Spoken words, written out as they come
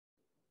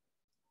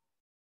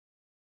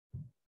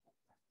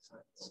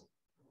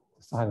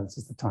Silence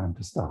is the time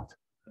to start.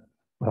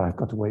 But I've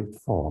got to wait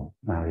for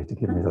Mary to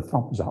give me the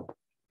thumbs up.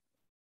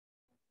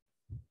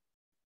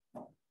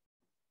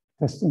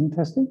 Testing,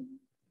 testing.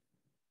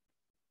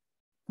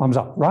 Thumbs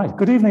up. Right.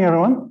 Good evening,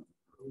 everyone.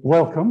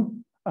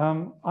 Welcome.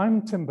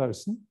 I'm Tim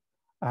Boson,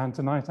 and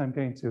tonight I'm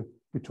going to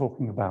be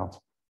talking about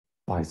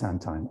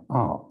Byzantine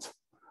art.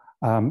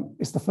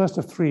 It's the first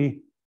of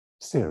 3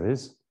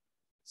 series.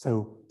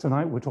 So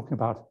tonight we're talking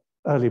about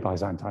early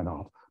Byzantine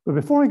art. But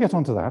before I get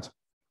onto that,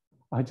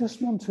 I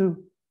just want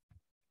to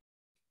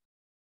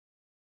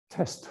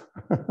test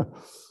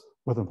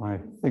whether my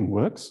thing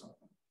works.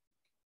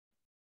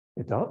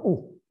 It does.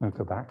 Oh, no,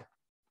 go back.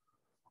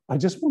 I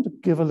just want to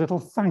give a little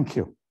thank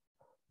you.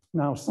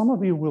 Now, some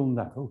of you will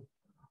know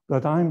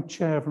that I'm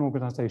chair of an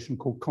organization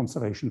called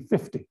Conservation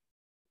 50.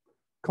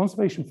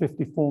 Conservation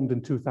 50 formed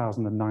in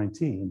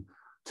 2019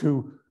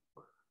 to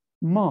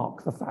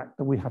mark the fact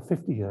that we have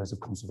 50 years of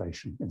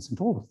conservation in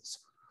St. Albans.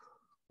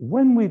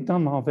 When we'd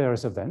done our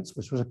various events,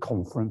 which was a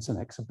conference, an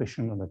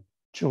exhibition, and a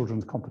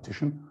children's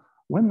competition,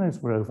 when those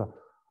were over,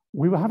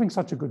 we were having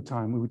such a good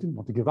time, we didn't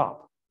want to give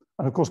up.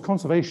 And of course,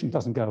 conservation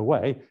doesn't go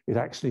away, it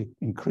actually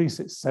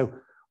increases. So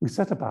we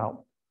set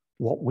about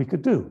what we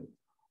could do.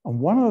 And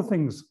one of the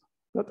things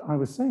that I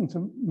was saying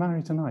to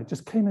Mary tonight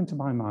just came into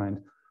my mind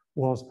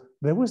was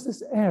there was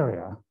this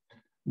area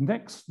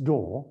next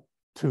door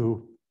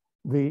to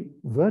the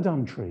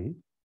Verdun tree,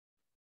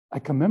 a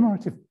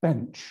commemorative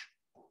bench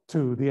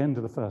to the end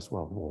of the First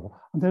World War.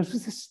 And there was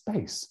this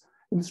space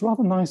in this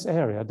rather nice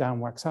area down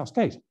Waxhouse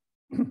Gate.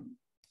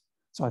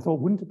 So I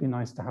thought, wouldn't it be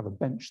nice to have a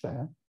bench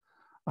there?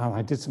 And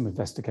I did some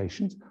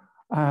investigations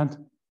and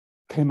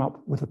came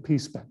up with a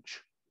peace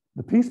bench.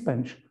 The peace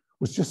bench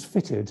was just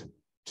fitted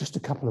just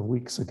a couple of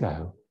weeks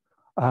ago.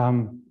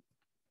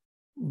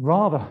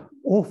 Rather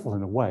awful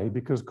in a way,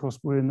 because of course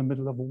we're in the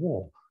middle of a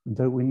war and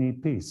don't we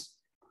need peace?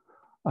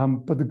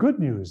 But the good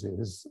news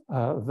is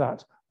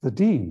that the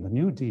dean, the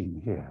new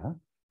dean here,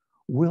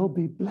 will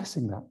be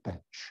blessing that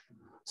bench.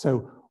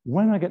 So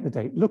when I get the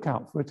date, look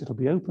out for it. It'll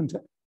be open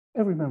to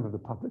every member of the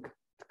public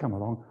to come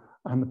along,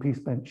 and the peace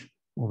bench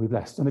will be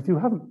blessed. And if you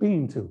haven't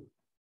been to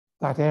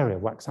that area,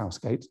 Waxhouse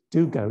Gate,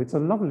 do go. It's a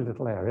lovely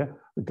little area,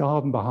 the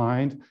garden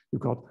behind,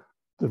 you've got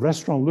the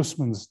restaurant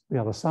Lussman's the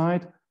other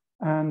side,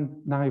 and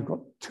now you've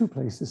got 2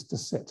 places to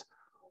sit.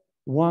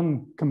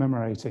 One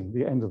commemorating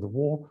the end of the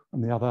war,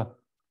 and the other,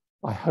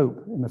 I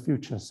hope, in the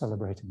future,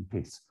 celebrating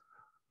peace.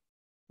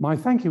 My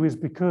thank you is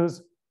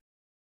because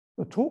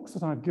the talks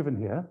that I've given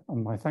here,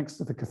 and my thanks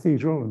to the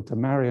cathedral and to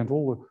Mary and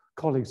all the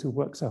colleagues who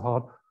work so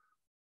hard,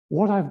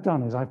 what I've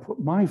done is I've put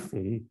my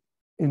fee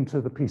into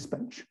the peace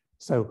bench.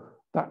 So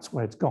that's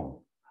where it's gone.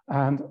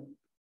 And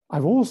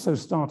I've also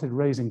started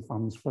raising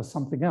funds for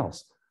something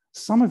else.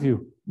 Some of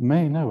you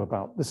may know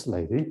about this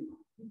lady.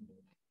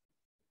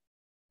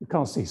 You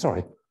can't see,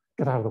 sorry,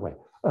 get out of the way.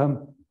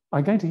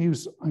 I'm going to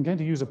use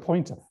a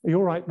pointer. Are you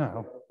all right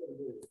now?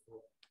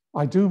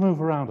 I do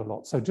move around a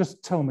lot, so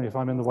just tell me if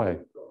I'm in the way.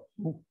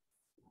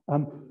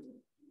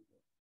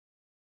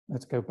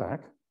 Let's go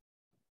back,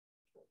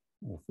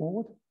 more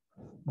forward.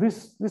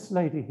 This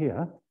lady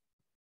here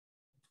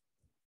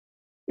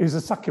is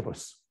a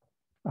succubus.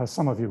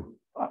 Some of the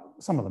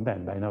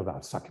men may know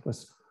about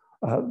succubus.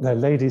 They're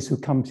ladies who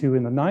come to you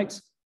in the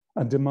night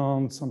and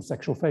demand some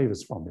sexual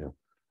favors from you,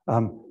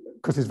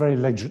 because it's a very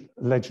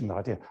legend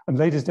idea. And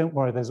ladies, don't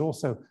worry, there's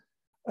also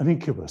an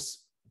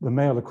incubus, the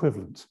male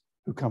equivalent,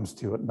 who comes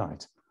to you at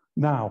night.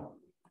 Now,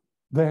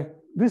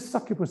 this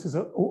succubus is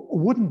a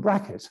wooden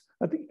bracket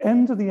at the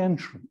end of the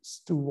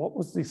entrance to what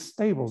was the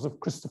stables of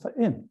Christopher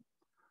Inn.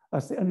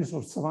 That's the only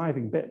sort of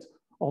surviving bit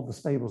of the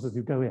stables as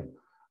you go in.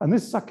 And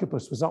this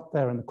succubus was up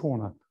there in the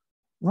corner,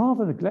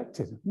 rather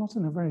neglected, not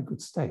in a very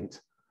good state.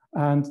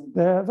 And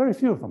there are very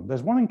few of them.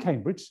 There's one in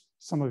Cambridge,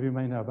 some of you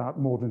may know about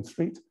Magdalen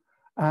Street,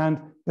 and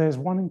there's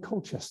one in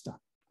Colchester,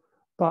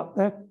 but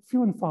they're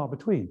few and far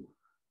between.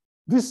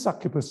 This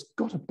succubus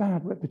got a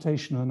bad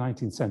reputation in the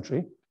 19th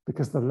century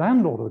because the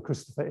landlord of the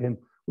Christopher Inn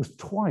was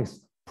twice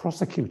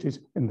prosecuted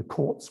in the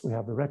courts, we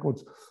have the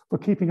records, for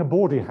keeping a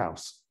bawdy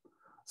house.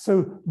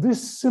 So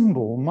this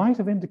symbol might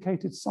have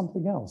indicated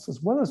something else,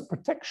 as well as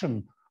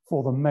protection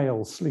for the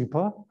male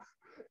sleeper.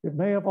 It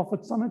may have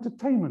offered some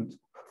entertainment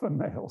for a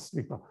male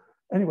sleeper.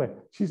 Anyway,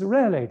 she's a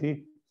rare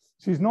lady.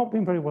 She's not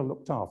been very well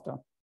looked after.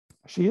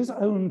 She is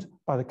owned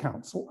by the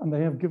council, and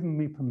they have given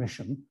me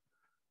permission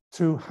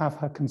to have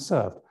her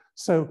conserved.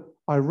 So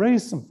I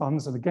raised some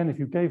funds, and again, if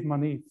you gave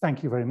money,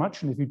 thank you very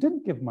much. And if you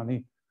didn't give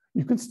money,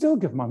 you can still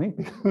give money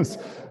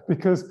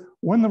because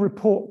when the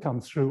report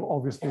comes through,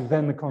 obviously,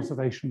 then the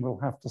conservation will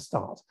have to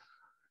start.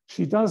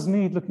 She does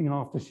need looking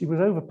after. She was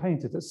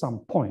overpainted at some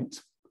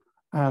point,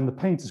 and the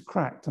paint is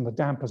cracked and the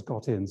damp has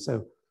got in.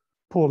 So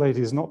poor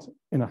lady is not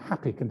in a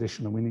happy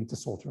condition, and we need to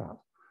sort her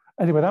out.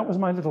 Anyway, that was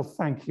my little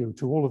thank you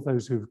to all of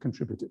those who've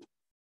contributed.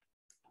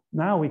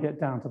 Now we get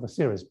down to the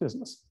serious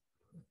business.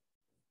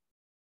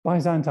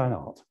 Byzantine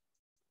art.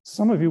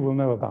 Some of you will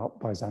know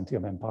about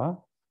Byzantium Empire.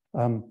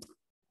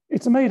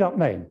 It's a made-up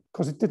name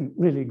because it didn't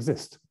really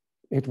exist.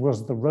 It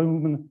was the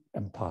Roman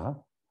Empire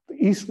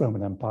East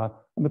Roman Empire,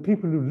 and the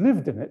people who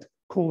lived in it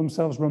call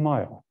themselves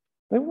Romaio.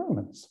 They were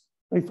Romans.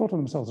 They thought of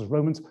themselves as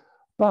Romans,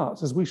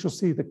 but as we shall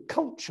see, the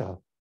culture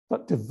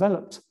that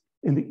developed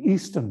in the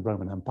Eastern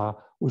Roman Empire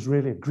was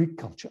really a Greek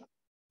culture.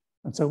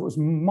 And so it was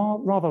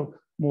rather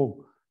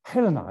more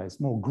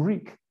Hellenized, more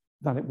Greek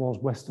than it was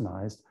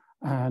Westernized,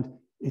 and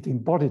it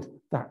embodied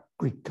that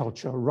Greek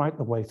culture right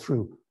the way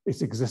through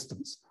its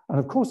existence. And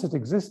of course it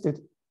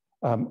existed,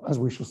 as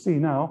we shall see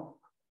now,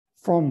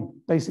 from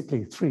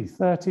basically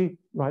 330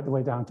 right the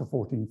way down to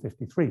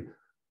 1453,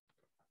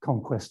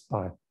 conquest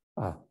by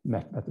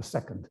Mehmed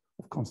II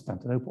of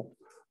Constantinople.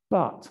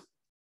 But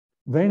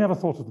they never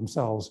thought of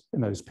themselves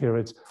in those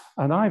periods,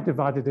 and I've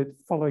divided it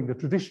following the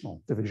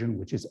traditional division,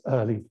 which is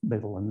early,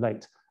 middle, and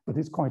late, but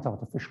it's quite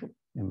artificial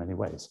in many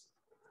ways.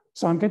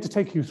 So I'm going to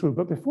take you through,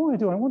 but before I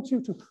do, I want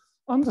you to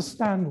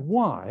understand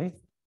why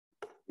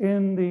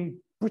in the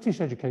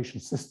British education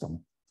system,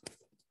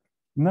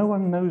 no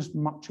one knows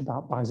much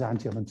about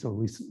Byzantium until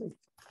recently.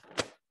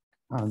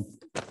 I'm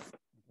going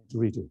to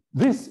read you.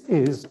 This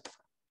is,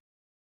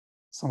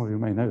 some of you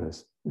may know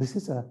this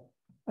is an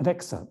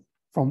excerpt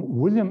from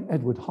William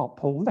Edward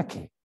Hartpole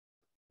Lecky.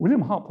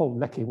 William Hartpole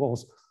Lecky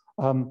was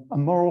a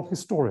moral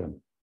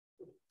historian,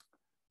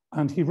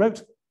 and he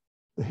wrote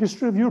The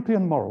History of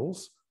European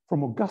Morals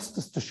from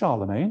Augustus to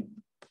Charlemagne,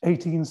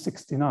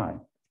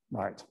 1869.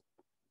 Right.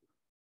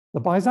 The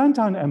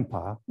Byzantine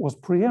Empire was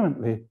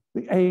preeminently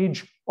the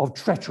age of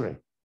treachery.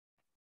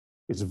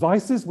 Its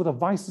vices were the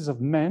vices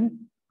of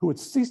men who had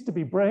ceased to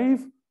be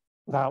brave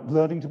without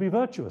learning to be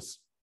virtuous,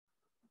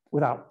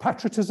 without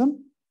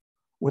patriotism,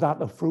 without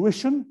the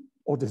fruition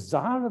or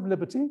desire of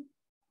liberty,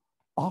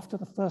 after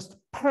the first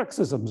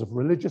paroxysms of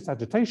religious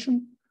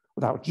agitation,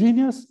 without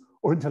genius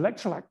or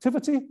intellectual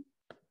activity,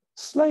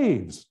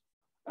 slaves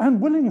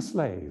and willing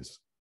slaves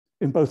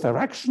in both their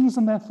actions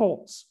and their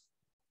thoughts,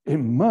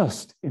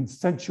 immersed in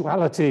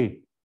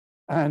sensuality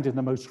and in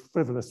the most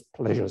frivolous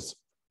pleasures.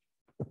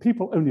 The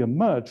people only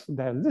emerged from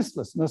their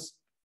listlessness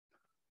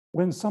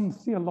when some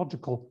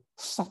theological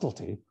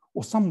subtlety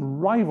or some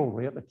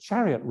rivalry at the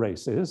chariot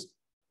races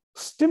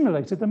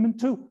stimulated them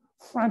into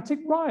frantic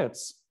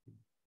riots.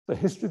 The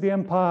history of the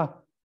empire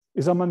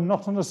is a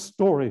monotonous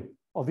story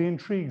of the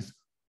intrigues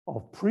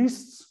of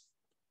priests,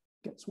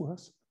 gets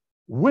worse,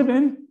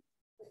 women,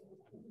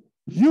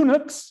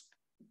 eunuchs,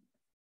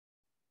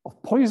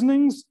 of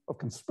poisonings, of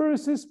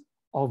conspiracies,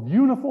 of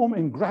uniform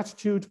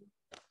ingratitude,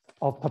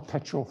 of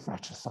perpetual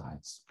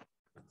fratricides.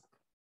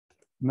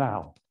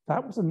 Now,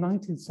 that was a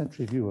 19th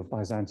century view of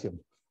Byzantium,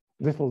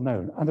 little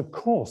known. And of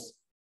course,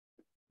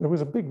 there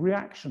was a big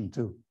reaction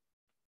to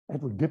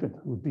Edward Gibbon,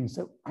 who had been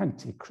so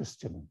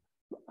anti-Christian and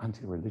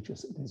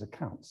anti-religious in his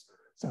accounts.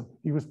 So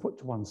he was put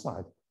to one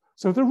side.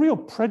 So the real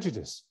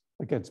prejudice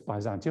against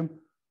Byzantium,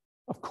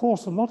 of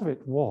course, a lot of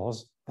it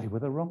was they were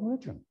the wrong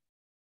religion.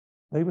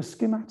 They were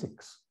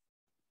schismatics.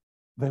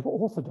 They were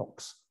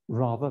Orthodox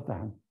rather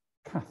than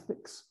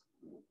Catholics.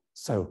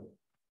 So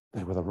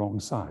they were the wrong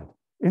side.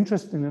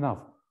 Interestingly enough,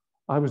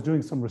 I was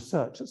doing some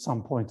research at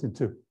some point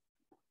into,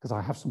 because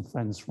I have some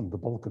friends from the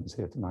Balkans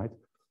here tonight,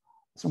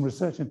 some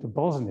research into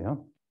Bosnia,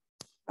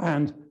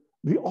 and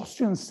the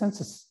Austrian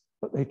census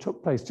that they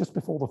took place just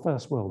before the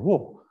First World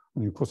War.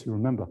 And of course, you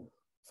remember,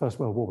 the First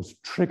World War was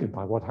triggered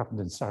by what happened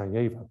in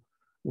Sarajevo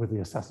with the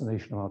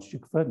assassination of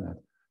Archduke Ferdinand.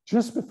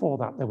 Just before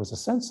that, there was a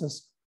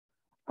census,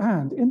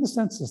 and in the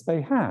census,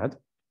 they had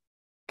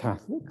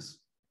Catholics,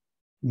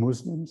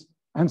 Muslims,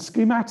 and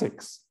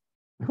schismatics.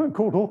 They weren't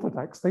called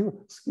Orthodox, they were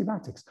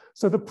schismatics.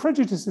 So the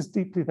prejudice is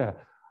deeply there.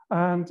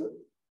 And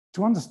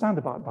to understand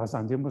about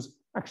Byzantium was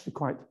actually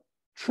quite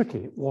tricky.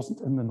 It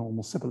wasn't in the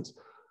normal siblings.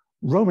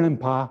 Roman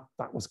Empire,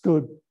 that was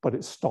good, but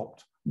it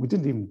stopped. We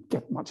didn't even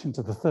get much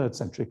into the 3rd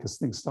century because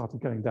things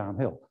started going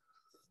downhill.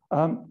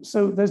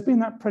 So there's been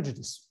that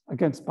prejudice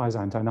against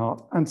Byzantine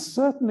art, and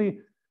certainly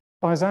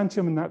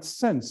Byzantium in that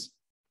sense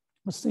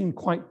was seen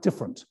quite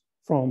different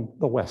from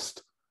the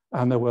West.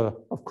 And there were,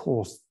 of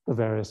course, the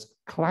various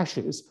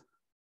clashes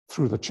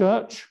through the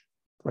church,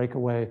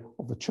 breakaway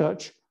of the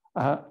church,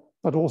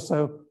 but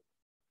also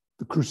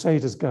the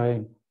Crusaders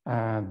going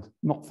and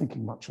not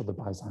thinking much of the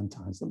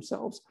Byzantines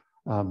themselves.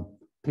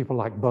 People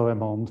like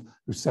Bohemond,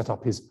 who set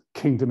up his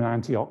kingdom in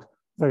Antioch,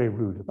 very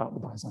rude about the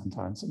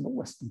Byzantines, and the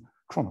Western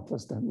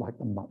chroniclers don't like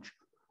them much.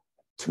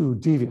 Too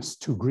devious,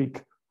 too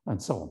Greek,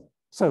 and so on.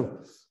 So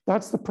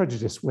that's the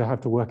prejudice we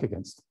have to work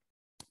against.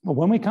 But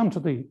when we come to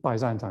the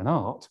Byzantine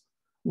art,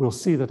 we'll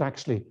see that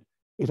actually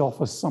it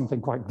offers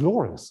something quite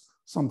glorious,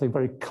 something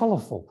very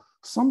colorful,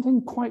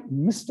 something quite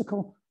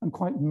mystical and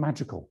quite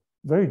magical,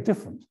 very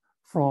different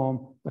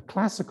from the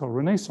classical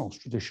Renaissance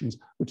traditions,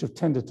 which have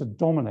tended to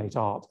dominate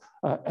art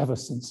ever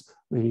since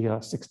the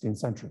 16th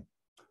century.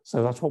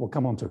 So that's what we'll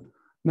come on to.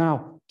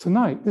 Now,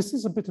 tonight, this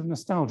is a bit of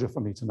nostalgia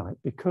for me tonight,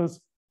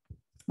 because,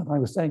 and I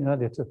was saying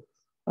earlier to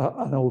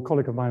an old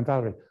colleague of mine,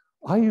 Valerie,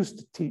 I used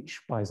to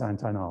teach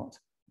Byzantine art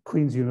at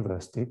Queen's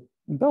University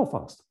in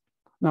Belfast.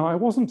 Now, I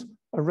wasn't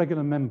a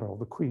regular member of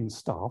the Queen's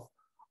staff.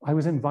 I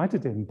was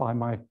invited in by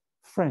my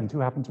friend who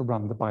happened to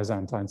run the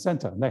Byzantine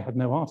Centre, and they had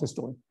no art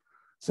historian.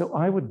 So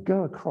I would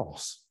go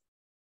across,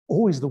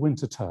 always the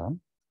winter term,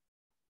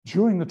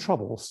 during the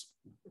Troubles.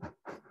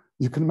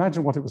 You can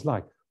imagine what it was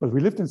like. But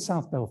we lived in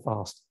South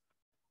Belfast.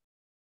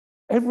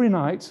 Every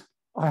night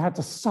I had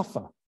to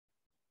suffer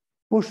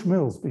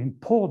Bushmills being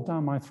poured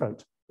down my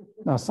throat.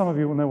 Now, some of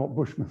you will know what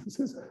Bushmills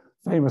is,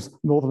 famous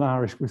Northern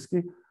Irish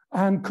whiskey,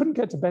 and couldn't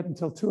get to bed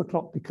until 2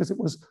 o'clock because it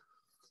was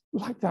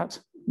like that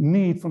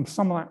need from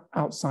someone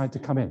outside to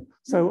come in.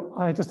 So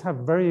I just have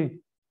very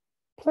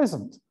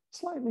pleasant,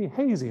 slightly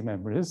hazy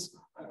memories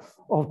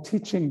of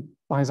teaching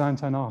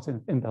Byzantine art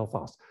in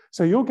Belfast.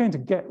 So you're going to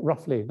get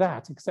roughly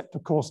that, except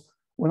of course,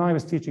 when I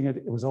was teaching it,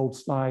 it was old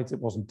slides, it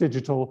wasn't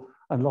digital,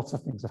 and lots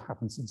of things have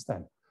happened since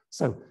then.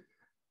 So,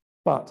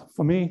 but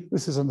for me,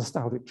 this is a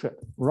nostalgic trip.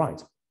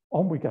 Right,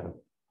 on we go.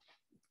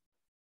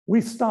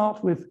 We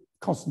start with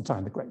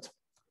Constantine the Great.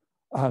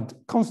 And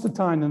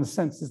Constantine, in a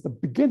sense, is the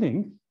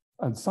beginning,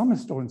 and some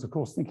historians, of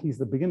course, think he's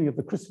the beginning of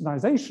the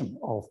Christianization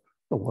of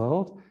the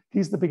world.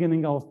 He's the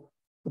beginning of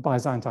the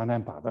Byzantine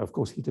Empire, though, of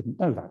course, he didn't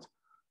know that.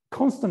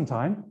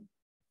 Constantine,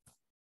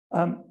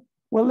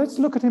 well, let's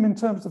look at him in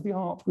terms of the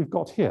art we've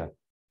got here.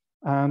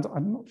 And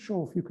I'm not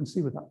sure if you can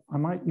see with that. I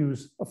might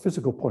use a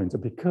physical pointer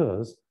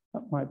because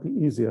that might be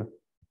easier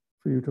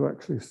for you to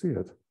actually see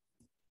it.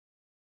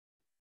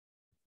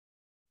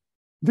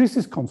 This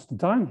is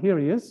Constantine. Here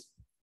he is,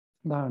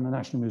 now in the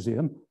National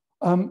Museum.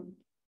 I'm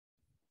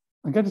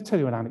going to tell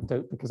you an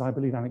anecdote because I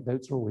believe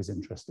anecdotes are always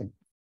interesting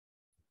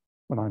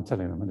when I'm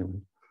telling them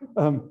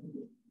anyway.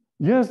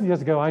 Years and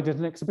years ago, I did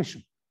an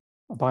exhibition,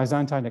 a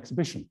Byzantine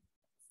exhibition.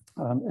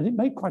 And it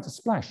made quite a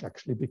splash,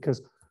 actually,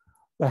 because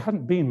there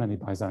hadn't been many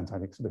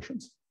Byzantine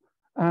exhibitions.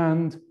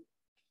 And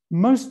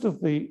most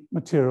of the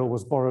material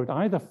was borrowed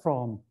either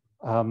from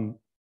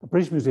the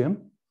British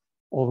Museum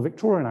or the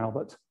Victorian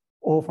Albert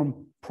or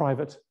from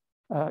private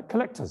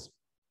collectors.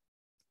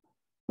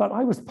 But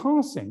I was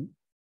passing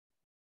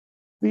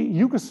the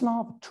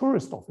Yugoslav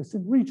tourist office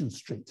in Regent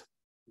Street.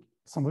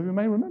 Some of you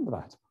may remember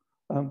that.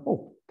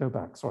 Oh, go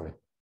back, sorry.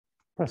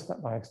 Pressed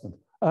that by accident.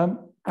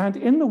 And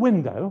in the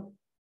window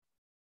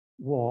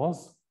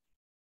was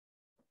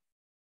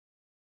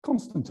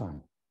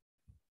Constantine.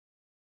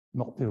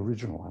 Not the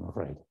original, I'm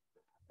afraid.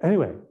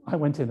 Anyway, I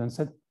went in and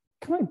said,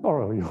 can I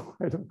borrow your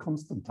head of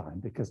Constantine?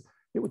 Because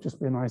it would just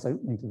be a nice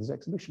opening to this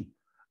exhibition.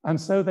 And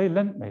so they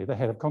lent me the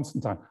head of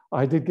Constantine.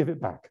 I did give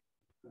it back,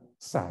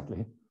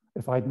 sadly.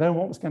 If I'd known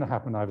what was going to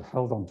happen, I'd have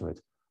held on to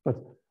it. But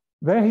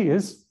there he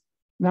is.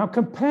 Now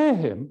compare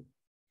him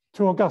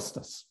to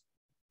Augustus,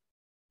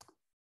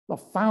 the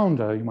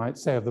founder, you might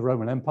say, of the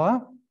Roman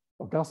Empire.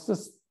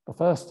 Augustus, the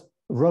first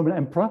Roman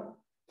emperor.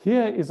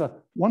 Here is a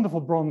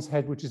wonderful bronze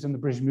head, which is in the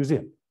British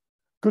Museum.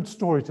 Good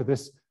story to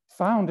this,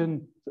 found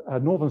in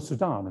northern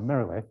Sudan, in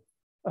Merowe.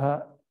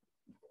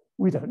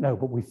 We don't know,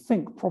 but we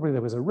think probably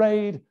there was a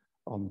raid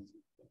on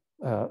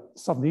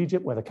southern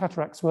Egypt where the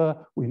cataracts were.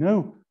 We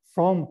know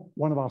from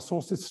one of our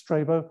sources,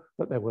 Strabo,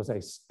 that there was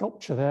a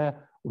sculpture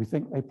there. We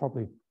think they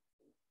probably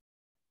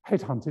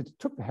headhunted,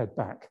 took the head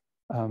back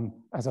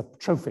as a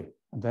trophy,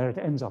 and there it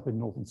ends up in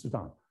northern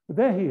Sudan. But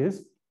there he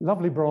is,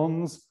 lovely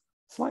bronze,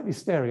 slightly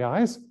starry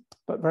eyes,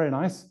 but very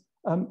nice.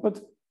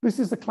 But this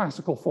is the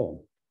classical form.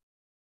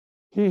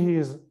 Here he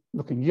is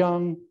looking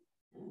young,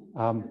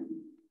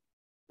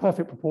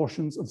 perfect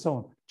proportions, and so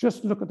on.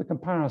 Just look at the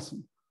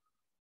comparison.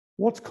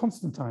 What's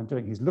Constantine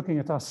doing? He's looking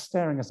at us,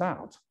 staring us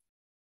out,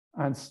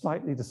 and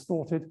slightly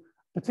distorted,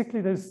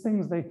 particularly those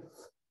things they,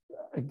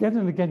 again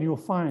and again, you'll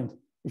find,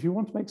 if you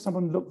want to make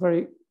someone look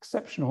very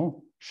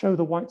exceptional, show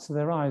the whites of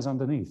their eyes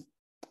underneath.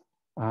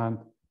 And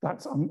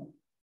that's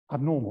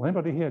abnormal.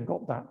 Anybody here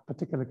got that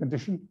particular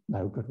condition?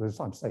 No, good,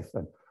 I'm safe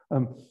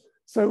then.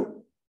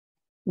 So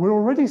we're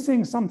already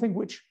seeing something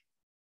which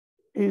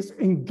is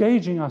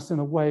engaging us in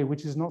a way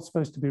which is not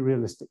supposed to be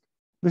realistic.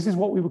 This is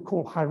what we would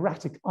call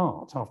hieratic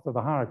art after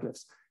the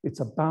hieroglyphs.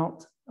 It's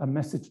about a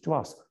message to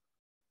us.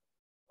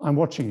 I'm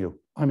watching you,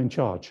 I'm in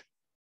charge.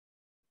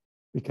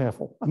 Be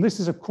careful. And this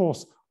is, of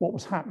course, what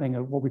was happening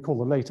at what we call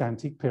the late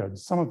antique period.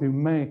 Some of you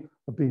may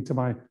have been to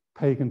my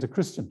pagan to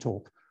Christian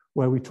talk,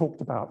 where we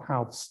talked about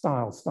how the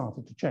style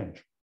started to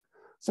change.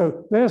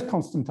 So there's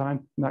Constantine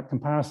in that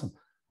comparison.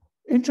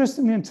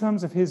 Interestingly, in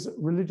terms of his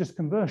religious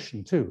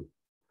conversion too,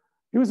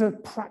 he was a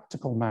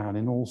practical man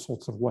in all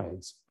sorts of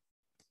ways.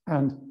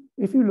 And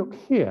if you look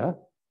here,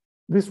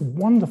 this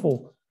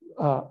wonderful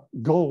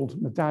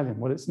gold medallion,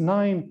 well, it's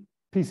 9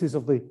 pieces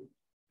of the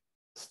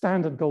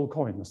standard gold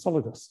coin, the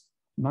solidus,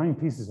 9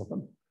 pieces of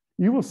them.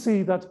 You will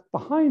see that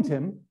behind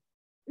him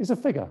is a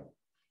figure.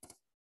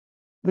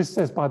 This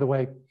says, by the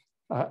way,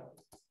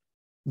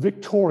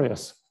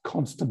 victorious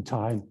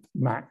Constantine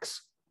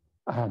Max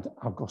and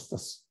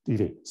Augustus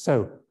DD.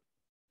 So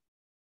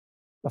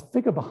the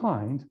figure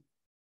behind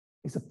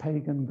is a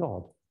pagan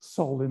god,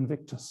 Sol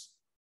Invictus.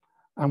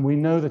 And we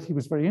know that he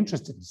was very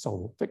interested in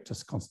Sol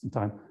Invictus,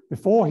 Constantine,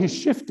 before he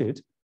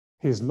shifted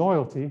his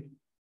loyalty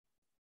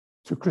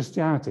to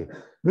Christianity.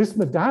 This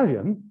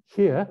medallion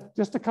here,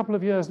 just a couple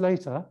of years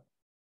later,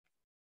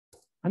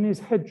 and his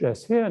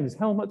headdress here and his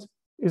helmet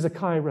is a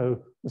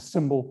Cairo, the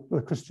symbol,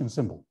 the Christian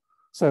symbol.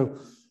 So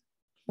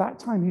that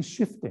time he's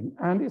shifting,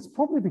 and it's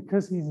probably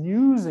because he's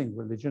using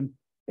religion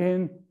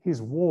in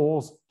his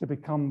wars to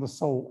become the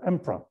sole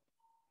emperor.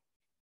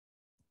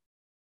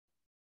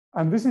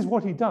 And this is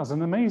what he does,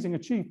 an amazing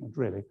achievement,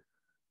 really.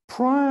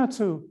 Prior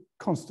to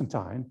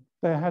Constantine,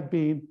 there had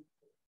been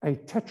a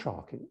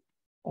tetrarchy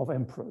of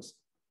emperors.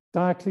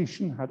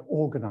 Diocletian had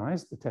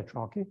organized the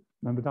tetrarchy.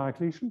 Remember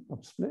Diocletian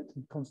from Split?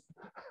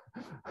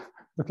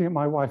 Looking at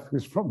my wife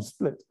who's from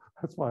Split,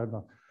 that's why I'm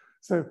not.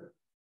 So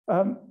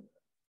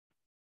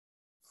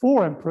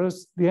 4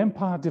 emperors, the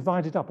empire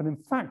divided up. And in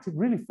fact, it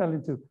really fell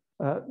into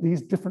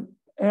these different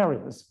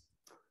areas.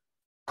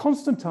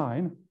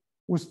 Constantine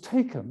was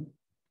taken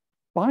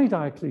by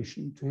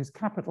Diocletian to his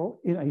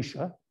capital in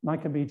Asia,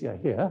 Nicomedia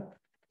here,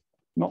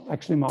 not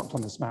actually marked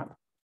on this map,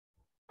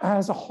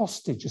 as a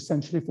hostage,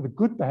 essentially, for the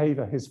good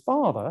behavior of his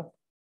father,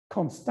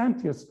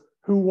 Constantius,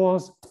 who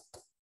was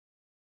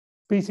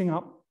beating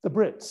up the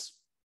Brits,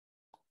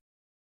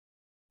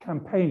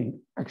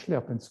 campaigning actually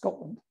up in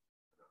Scotland.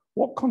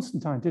 What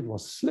Constantine did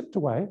was slipped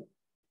away,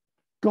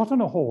 got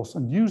on a horse,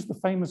 and used the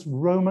famous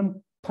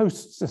Roman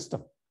post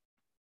system.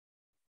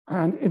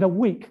 And in a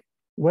week,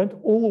 went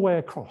all the way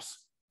across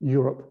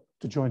Europe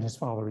to join his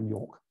father in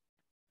York.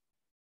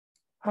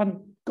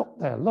 Hadn't got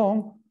there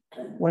long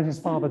when his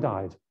father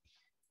died.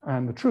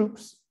 And the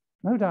troops,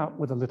 no doubt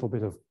with a little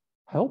bit of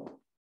help,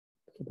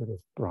 a little bit of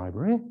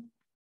bribery,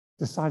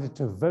 decided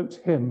to vote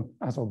him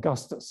as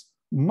Augustus,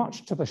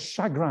 much to the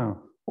chagrin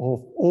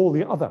of all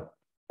the other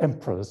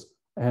emperors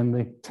and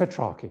the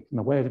tetrarchy and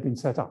the way it had been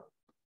set up.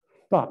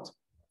 But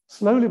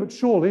slowly but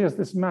surely, as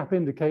this map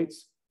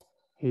indicates,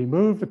 he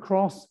moved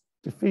across,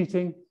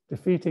 defeating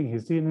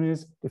his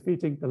enemies,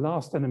 defeating the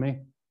last enemy,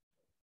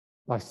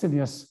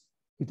 Licinius,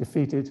 he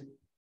defeated,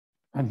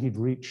 and he'd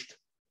reached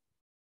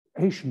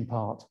Asian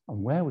part.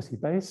 And where was he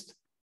based?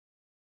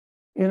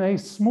 In a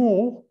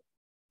small,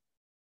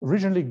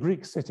 originally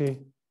Greek city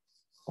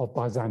of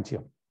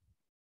Byzantium.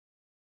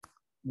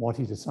 What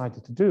he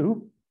decided to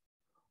do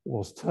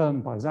was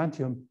turn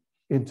Byzantium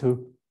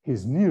into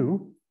his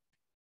new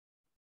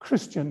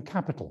Christian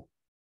capital.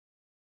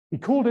 He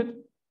called it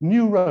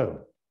New Rome.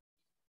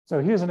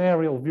 So here's an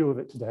aerial view of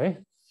it today.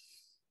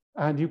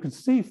 And you can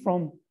see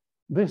from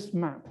this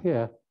map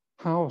here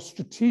how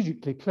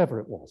strategically clever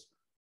it was.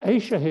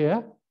 Asia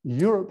here,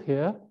 Europe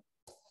here,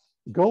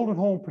 Golden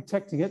Horn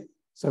protecting it,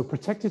 so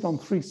protected on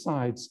 3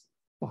 sides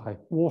by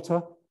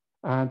water.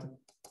 And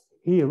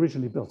he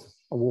originally built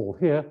a wall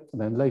here,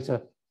 and then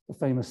later the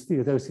famous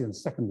Theodosian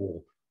second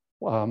wall.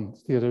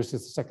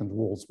 Theodosius II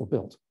walls were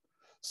built.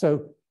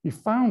 So he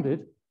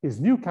founded his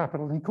new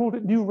capital, and he called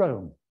it New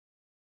Rome,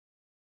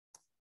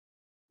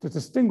 to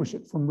distinguish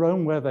it from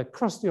Rome, where the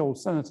crusty old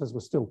senators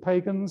were still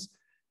pagans.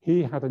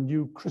 He had a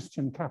new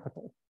Christian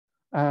capital,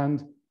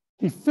 and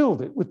he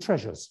filled it with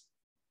treasures,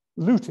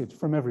 looted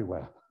from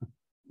everywhere.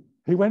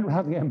 He went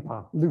around the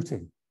empire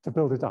looting to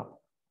build it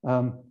up.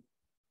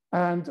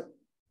 And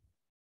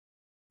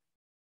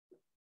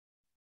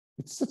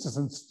its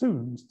citizens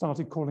soon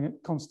started calling it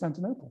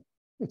Constantinople.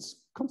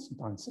 It's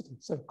Constantine's city,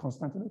 so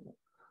Constantinople.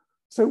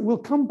 So we'll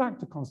come back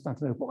to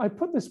Constantinople. I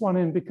put this one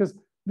in because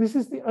this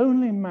is the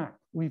only map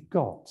we've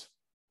got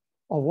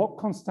of what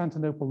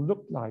Constantinople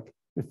looked like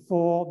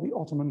before the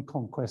Ottoman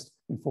conquest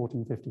in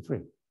 1453.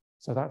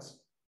 So that's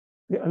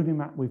the only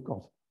map we've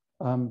got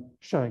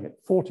showing it.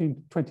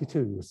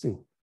 1422, you'll see.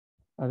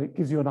 And it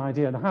gives you an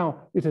idea of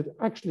how it had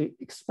actually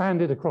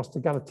expanded across to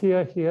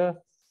Galatia here,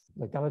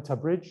 the Galata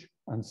Bridge,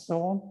 and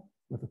so on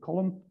with the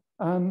column.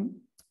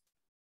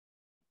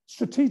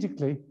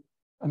 Strategically,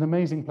 an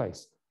amazing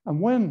place. And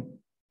when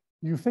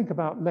you think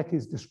about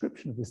Lecky's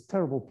description of this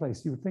terrible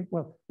place, you would think,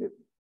 well, it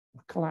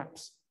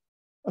collapsed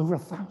over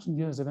 1,000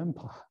 years of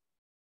empire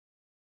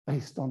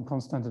based on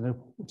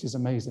Constantinople, which is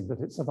amazing that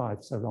it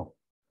survived so long.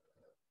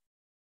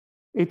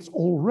 It's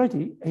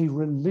already a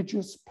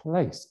religious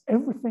place.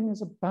 Everything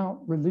is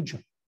about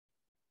religion.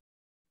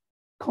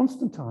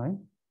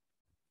 Constantine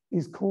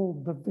is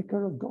called the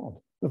vicar of God,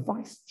 the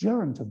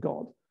vicegerent of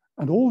God,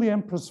 and all the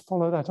emperors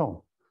follow that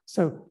on.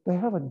 So they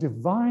have a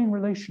divine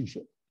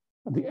relationship,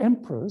 and the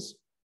emperors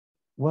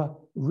were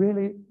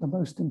really the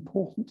most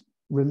important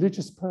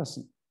religious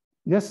person.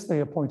 Yes,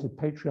 they appointed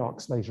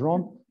patriarchs later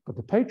on, but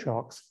the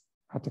patriarchs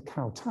had to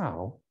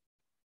kowtow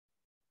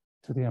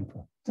to the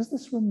emperor. Does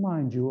this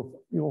remind you of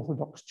the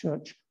Orthodox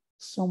Church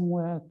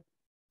somewhere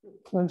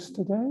close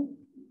today,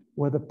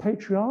 where the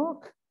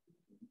patriarch,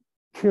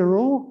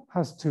 Kirill,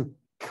 has to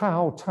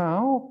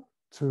kowtow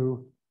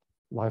to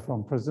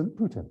lifelong President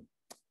Putin?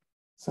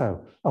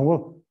 So, and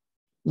we'll,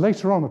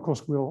 later on, of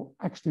course, we'll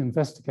actually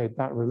investigate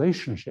that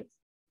relationship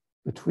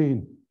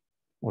between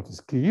what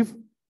is Kiev,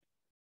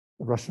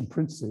 the Russian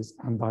princes,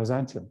 and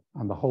Byzantium,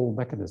 and the whole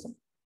mechanism.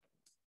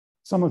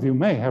 Some of you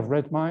may have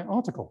read my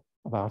article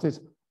about it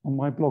on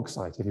my blog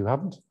site. If you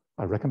haven't,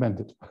 I recommend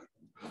it.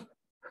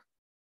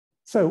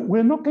 So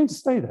we're not going to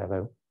stay there,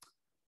 though.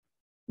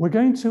 We're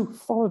going to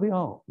follow the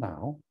art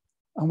now,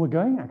 and we're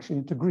going actually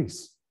into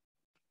Greece.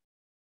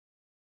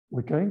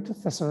 We're going to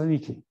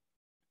Thessaloniki.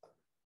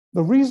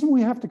 The reason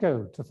we have to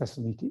go to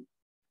Thessaloniki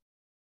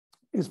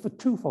is for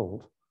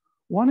twofold.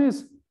 One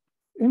is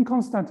in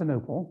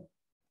Constantinople,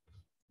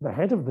 the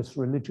head of this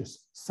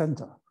religious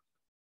center,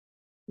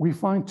 we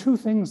find two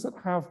things that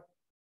have,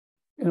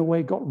 in a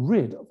way, got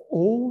rid of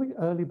all the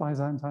early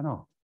Byzantine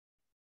art.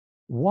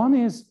 One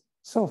is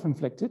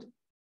self-inflicted,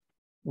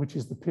 which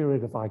is the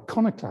period of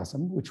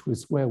Iconoclasm, which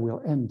was where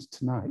we'll end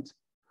tonight.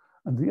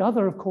 And the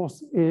other, of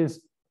course,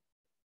 is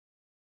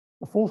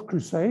the Fourth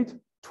Crusade,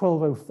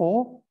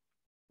 1204,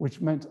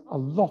 which meant a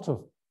lot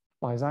of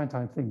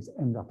Byzantine things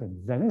end up in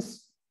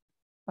Venice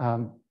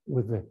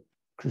with the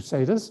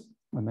Crusaders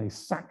when they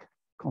sack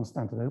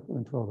Constantinople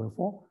in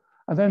 1204.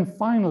 And then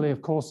finally,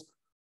 of course,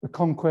 the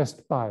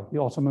conquest by the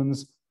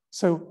Ottomans.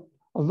 So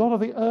a lot of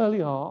the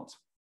early art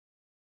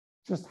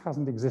just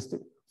hasn't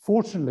existed.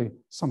 Fortunately,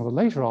 some of the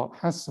later art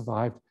has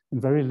survived in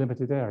very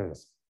limited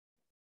areas.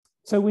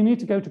 So we need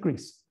to go to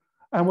Greece.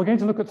 And we're going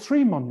to look at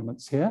 3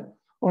 monuments here.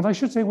 Or I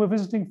should say we're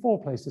visiting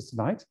 4 places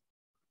tonight: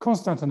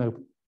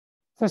 Constantinople,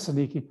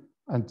 Thessaloniki,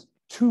 and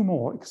 2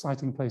 more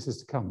exciting places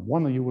to come.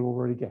 One of you will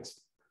already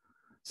guessed.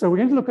 So we're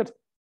going to look at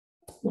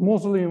the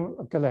Mausoleum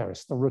of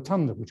Galerius, the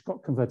rotunda, which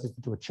got converted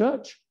into a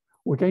church.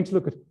 We're going to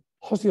look at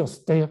Hosios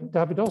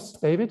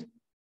David,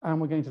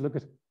 and we're going to look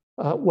at,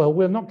 well,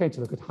 we're not going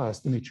to look at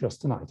Hyas Demetrios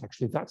tonight,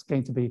 actually. That's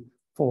going to be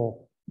for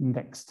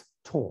next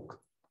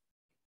talk.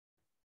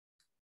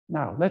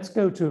 Now, let's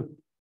go to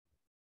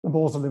the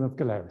Mausoleum of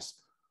Galerius.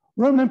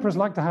 Roman emperors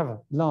like to have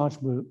large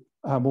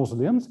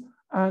mausoleums,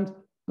 and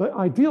the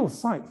ideal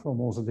site for a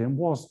mausoleum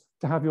was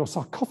to have your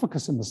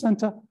sarcophagus in the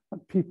center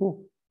and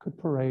people could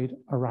parade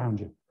around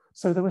you.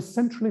 So there were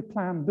centrally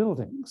planned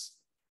buildings.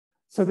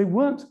 So they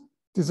weren't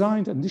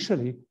designed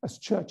initially as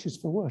churches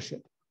for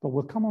worship, but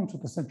we'll come on to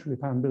the centrally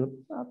planned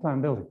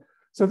building.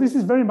 So this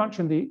is very much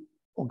in the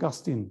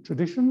Augustine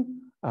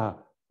tradition.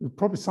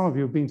 Probably some of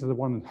you have been to the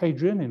one in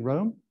Hadrian in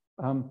Rome.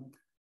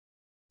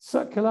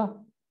 Circular,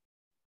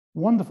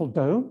 wonderful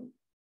dome.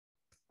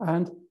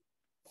 And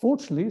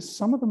fortunately,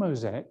 some of the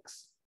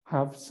mosaics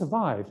have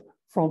survived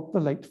from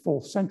the late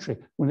 4th century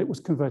when it was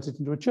converted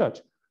into a church.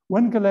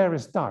 When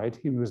Galerius died,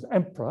 he was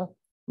emperor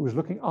who was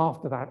looking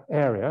after that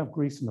area of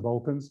Greece and the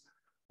Balkans.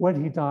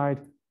 When he died,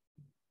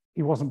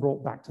 he wasn't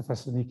brought back to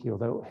Thessaloniki,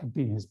 although it had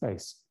been his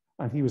base,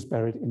 and he was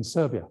buried in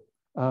Serbia.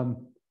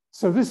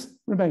 So this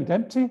remained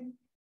empty.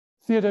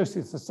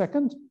 Theodosius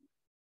II,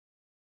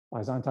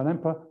 Byzantine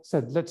emperor,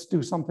 said, let's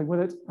do something with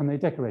it, and they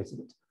decorated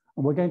it.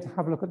 And we're going to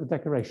have a look at the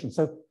decoration.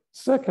 So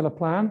circular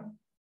plan,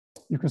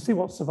 you can see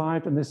what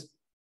survived in this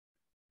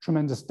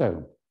tremendous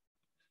dome.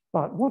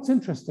 But what's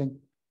interesting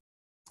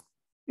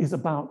is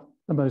about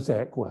the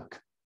mosaic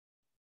work.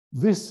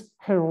 This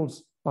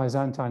heralds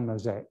Byzantine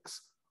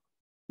mosaics.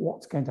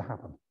 What's going to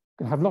happen?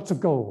 We're going to have lots of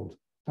gold,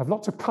 have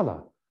lots of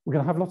color. We're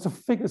going to have lots of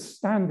figures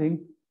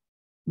standing,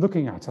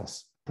 looking at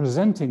us,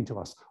 presenting to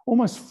us,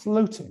 almost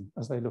floating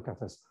as they look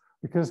at us,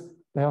 because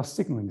they are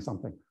signaling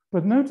something.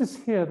 But notice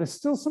here, there's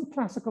still some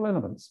classical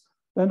elements.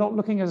 They're not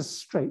looking as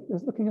straight, they're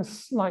looking as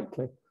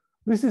slightly.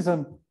 This is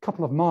a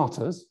couple of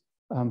martyrs,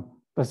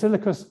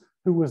 Basilicus,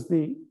 who was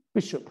the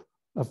bishop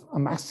of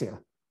Amasia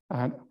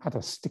and had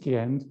a sticky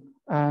end,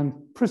 and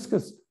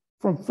Priscus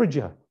from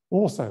Phrygia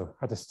also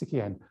had a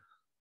sticky end.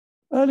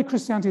 Early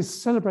Christianity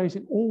is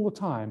celebrating all the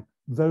time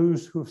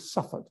those who have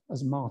suffered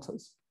as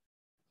martyrs.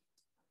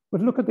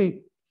 But look at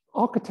the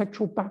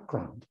architectural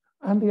background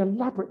and the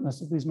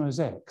elaborateness of these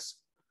mosaics.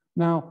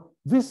 Now,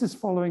 this is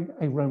following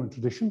a Roman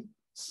tradition.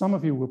 Some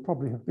of you will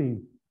probably have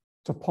been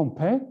to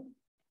Pompeii,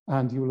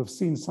 and you will have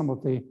seen some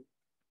of the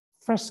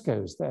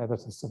frescoes there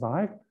that have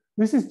survived.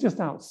 This is just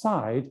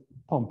outside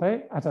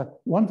Pompeii at a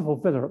wonderful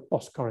villa at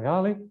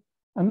Boscoriale,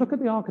 and look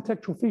at the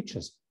architectural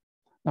features.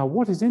 Now,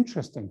 what is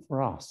interesting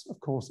for us, of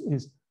course,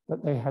 is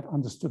that they had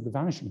understood the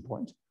vanishing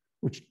point,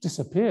 which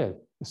disappeared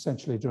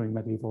essentially during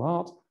medieval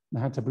art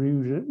and had to be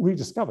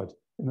rediscovered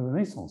in the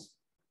Renaissance.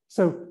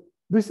 So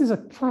this is a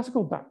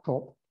classical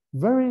backdrop,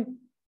 very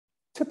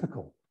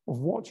typical of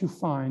what you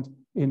find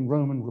in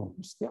Roman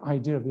rooms, the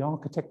idea of the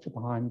architecture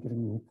behind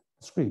giving you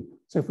the screen.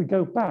 So if we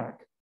go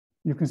back,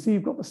 you can see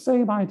you've got the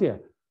same idea,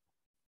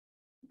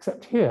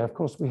 except here, of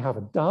course, we have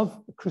a dove,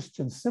 a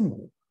Christian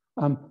symbol,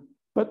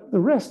 but the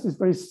rest is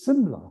very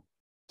similar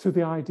to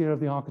the idea of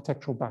the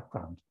architectural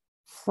background,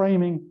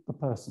 framing the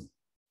person.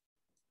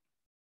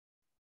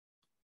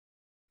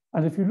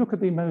 And if you look at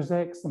the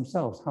mosaics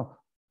themselves, how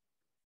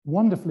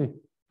wonderfully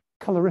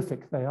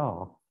colorific they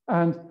are.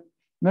 And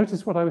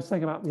notice what I was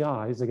saying about the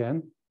eyes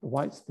again, the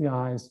whites of the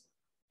eyes,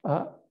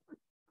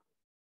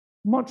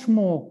 much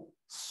more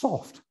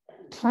soft,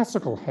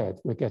 classical head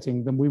we're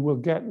getting than we will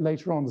get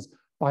later on as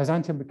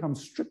Byzantium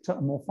becomes stricter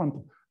and more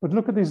frontal. But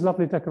look at these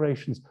lovely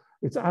decorations.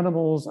 It's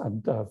animals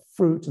and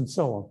fruit and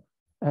so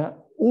on.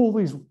 All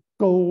these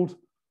gold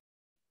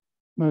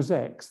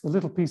mosaics, the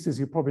little pieces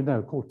you probably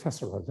know called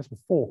tessera, little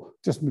 4,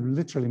 just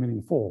literally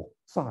meaning 4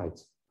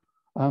 sides.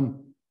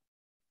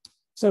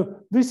 So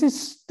this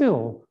is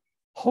still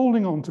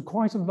holding on to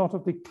quite a lot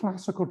of the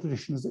classical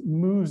tradition as it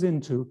moves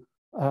into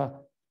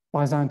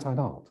Byzantine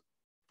art.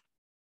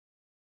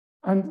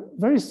 And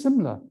very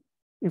similar,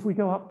 if we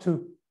go up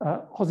to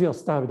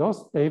Hosios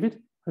David,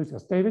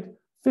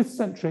 5th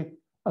century,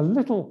 a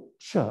little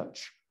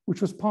church,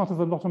 which was part of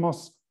the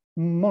Lotomos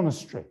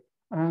monastery.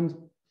 And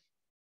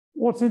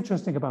what's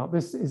interesting about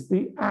this is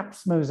the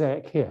apse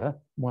mosaic here.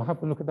 We'll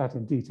have a look at that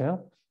in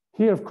detail.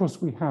 Here, of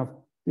course, we have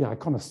the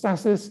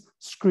iconostasis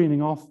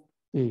screening off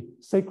the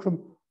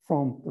sacrum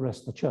from the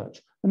rest of the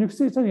church. And you can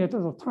see it's only a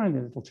little tiny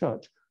little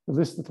church, with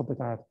this little bit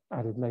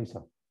added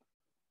later.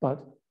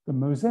 But the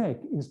mosaic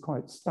is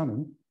quite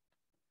stunning.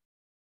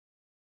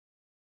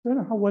 I don't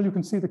know how well you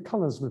can see the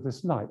colors with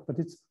this light, but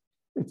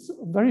it's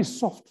very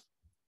soft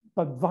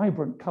but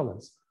vibrant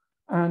colors.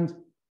 And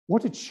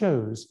what it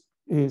shows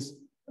is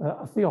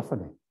a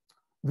theophany.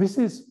 This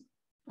is,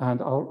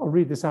 and I'll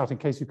read this out in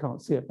case you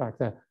can't see it back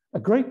there, a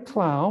great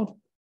cloud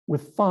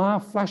with fire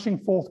flashing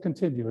forth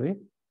continually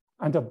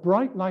and a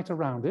bright light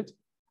around it,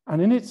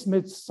 and in its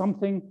midst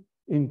something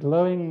in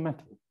glowing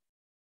metal.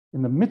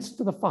 In the midst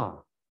of the fire,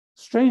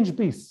 strange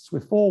beasts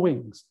with 4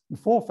 wings and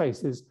 4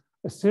 faces,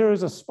 a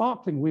series of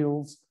sparkling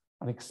wheels,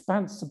 an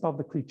expanse above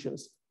the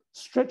creatures,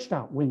 stretched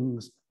out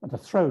wings, and a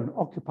throne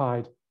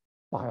occupied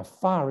by a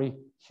fiery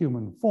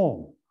human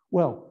form.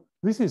 Well,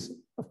 this is,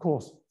 of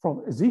course,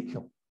 from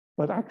Ezekiel,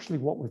 but actually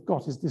what we've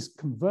got is this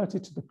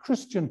converted to the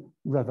Christian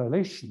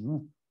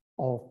revelation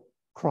of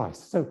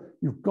Christ. So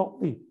you've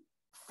got the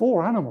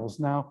 4 animals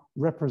now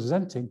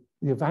representing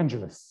the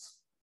evangelists.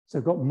 So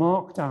you've got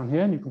Mark down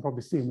here, and you can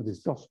probably see him with his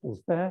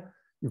Gospels there.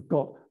 You've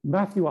got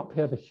Matthew up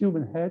here, the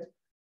human head.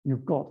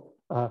 You've got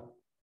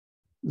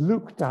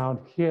Luke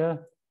down here,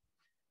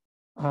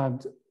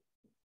 and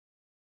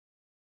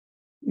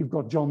you've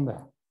got John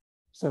there.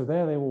 So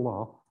there they all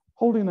are,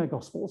 holding their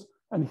Gospels.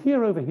 And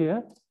here over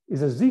here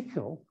is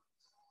Ezekiel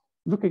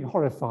looking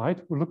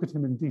horrified. We'll look at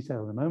him in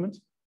detail in a moment.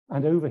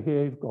 And over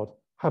here you've got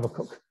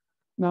Habakkuk.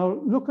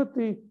 Now look at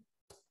the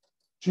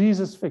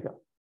Jesus figure.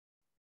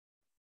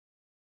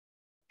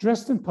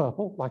 Dressed in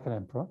purple, like an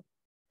emperor,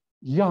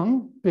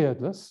 young,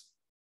 beardless,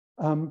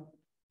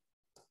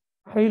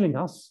 hailing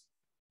us,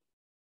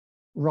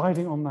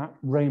 riding on that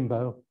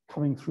rainbow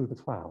coming through the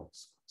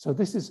clouds. So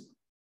this is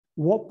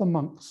what the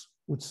monks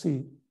would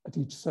see at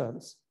each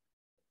service,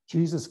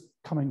 Jesus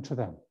coming to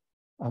them.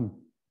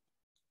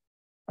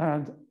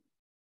 And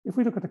if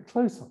we look at a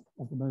close-up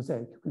of the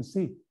mosaic, you can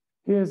see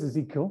here's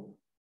Ezekiel,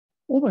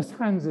 almost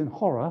hands in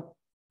horror,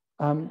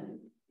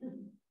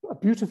 a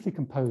beautifully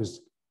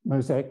composed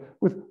mosaic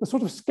with a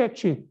sort of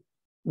sketchy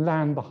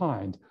land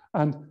behind.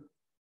 And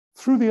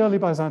through the early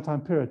Byzantine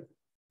period,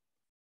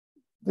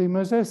 the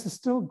mosaicists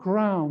still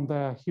ground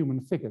their human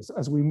figures.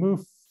 As we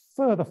move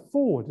further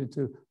forward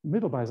into the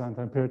Middle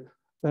Byzantine period,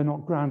 they're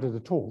not grounded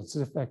at all. It's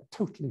as if they're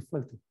totally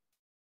floating.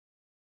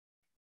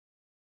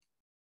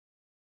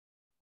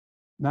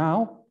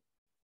 Now,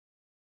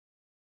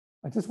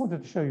 I just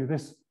wanted to show you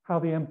this, how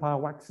the empire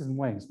waxes and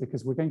wanes,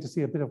 because we're going to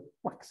see a bit of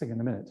waxing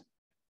in a minute.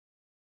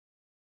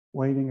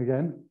 Waning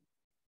again.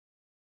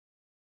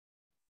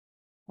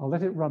 I'll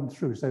let it run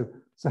through so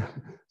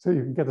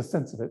you can get a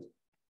sense of it.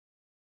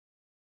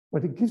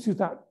 But it gives you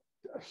that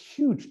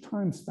huge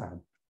time span,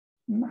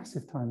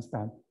 massive time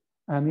span,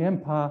 and the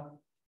empire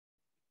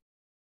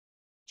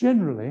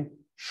generally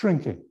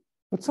shrinking,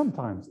 but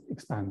sometimes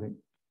expanding.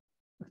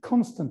 A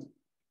constant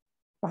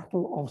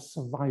battle of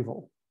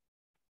survival.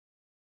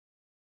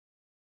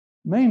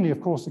 Mainly,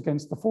 of course,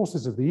 against the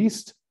forces of the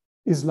East,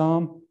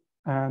 Islam,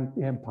 and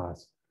the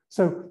empires.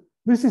 So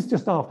this is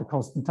just after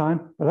Constantine,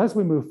 but as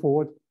we move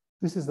forward,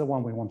 this is the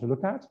one we want to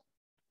look at,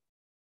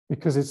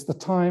 because it's the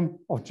time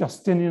of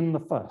Justinian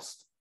I.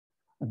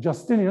 And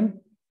Justinian,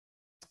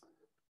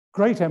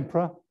 great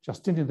emperor,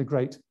 Justinian the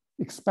Great,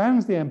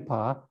 expands the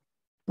empire,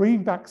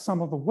 bringing back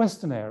some of the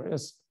Western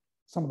areas,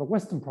 some of the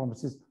Western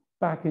provinces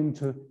back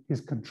into his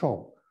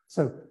control.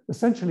 So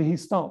essentially he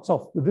starts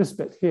off with this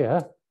bit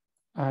here,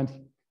 and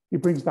he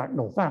brings back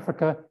North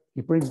Africa,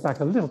 he brings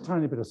back a little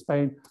tiny bit of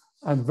Spain,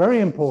 and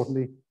very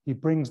importantly, he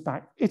brings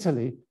back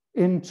Italy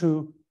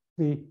into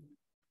the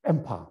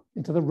empire,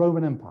 into the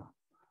Roman Empire.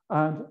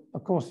 And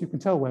of course, you can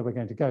tell where we're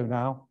going to go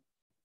now,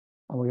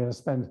 and we're going to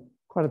spend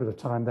quite a bit of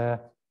time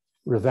there,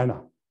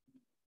 Ravenna.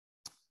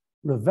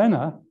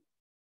 Ravenna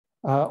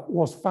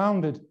was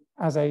founded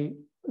as an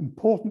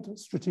important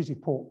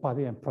strategic port by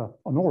the Emperor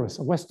Honorius,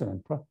 a Western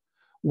emperor,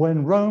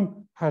 when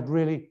Rome had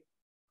really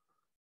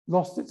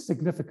lost its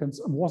significance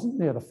and wasn't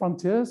near the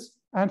frontiers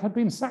and had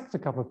been sacked a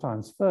couple of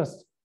times,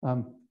 first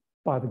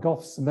by the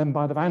Goths and then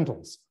by the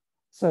Vandals.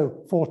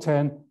 So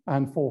 410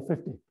 and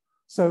 450.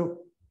 So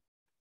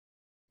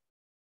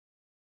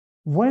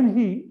when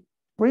he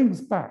brings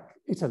back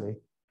Italy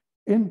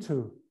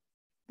into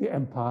the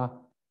empire,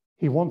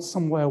 he wants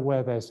somewhere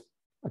where there's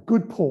a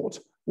good port,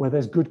 where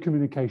there's good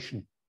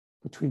communication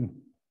between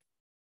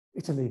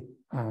Italy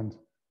and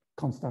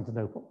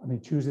Constantinople. And he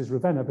chooses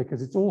Ravenna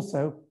because it's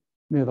also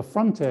near the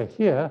frontier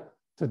here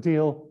to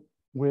deal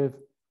with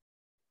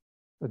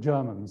the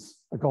Germans,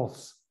 the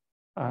Goths,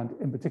 and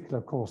in particular,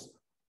 of course,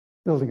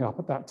 building up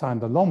at that time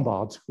the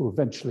Lombards, who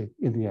eventually,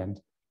 in the end,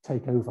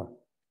 take over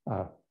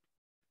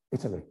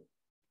Italy.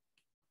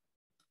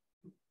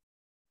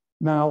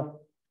 Now,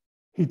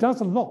 He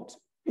does a lot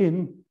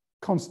in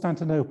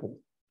Constantinople.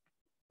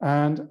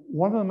 And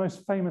one of the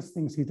most famous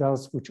things he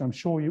does, which I'm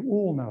sure you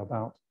all know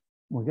about,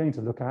 we're going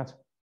to look at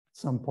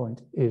some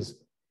point,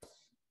 is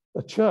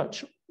the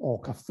church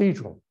or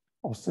cathedral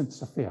of St.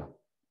 Sophia.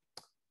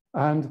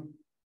 And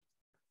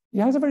he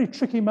has a very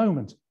tricky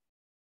moment.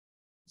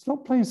 It's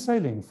not plain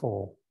sailing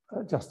for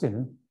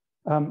Justinian.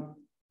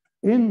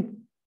 In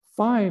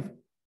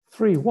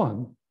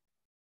 531,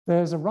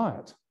 there's a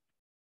riot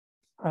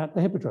at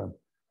the Hippodrome.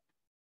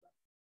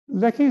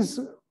 Lecky's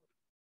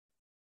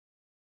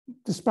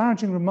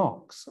disparaging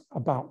remarks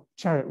about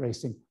chariot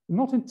racing are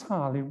not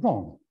entirely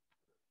wrong,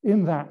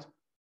 in that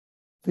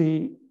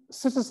the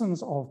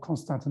citizens of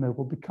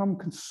Constantinople become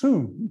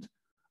consumed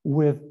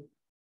with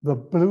the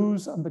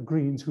blues and the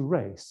greens who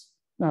race.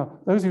 Now,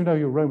 those who know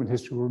your Roman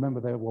history will remember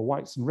there were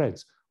whites and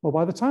reds. Well,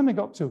 by the time they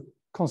got to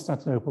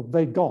Constantinople,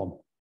 they'd gone.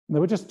 And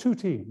there were just two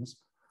teams.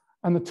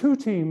 And the two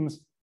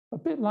teams, a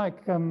bit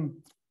like,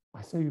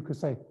 you could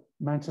say,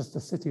 Manchester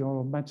City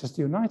or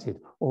Manchester United,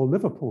 or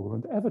Liverpool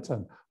and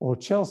Everton, or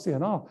Chelsea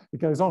and Arsenal, it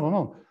goes on and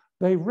on.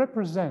 They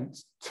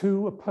represent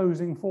two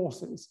opposing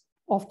forces,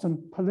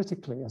 often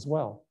politically as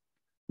well.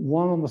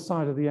 One on the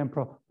side of the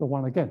emperor, the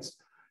one against.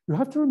 You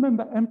have to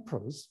remember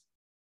emperors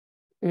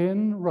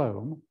in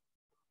Rome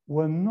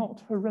were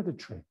not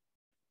hereditary.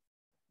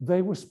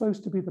 They were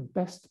supposed to be the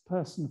best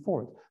person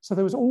for it. So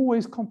there was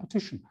always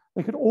competition.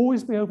 They could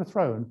always be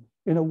overthrown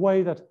in a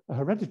way that a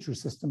hereditary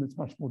system is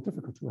much more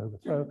difficult to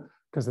overthrow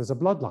because there's a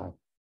bloodline.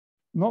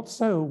 Not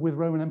so with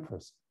Roman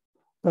emperors.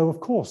 Though, of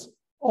course,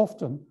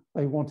 often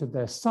they wanted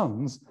their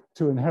sons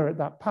to inherit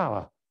that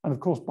power. And of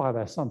course, by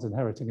their sons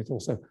inheriting it,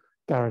 also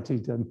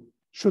guaranteed them,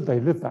 should they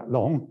live that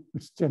long,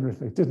 which generally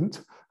they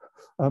didn't,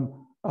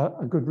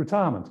 a good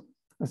retirement.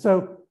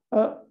 So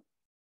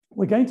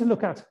we're going to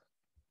look at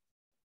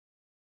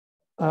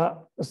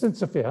St.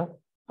 Sophia,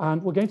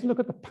 and we're going to look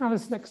at the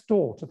palace next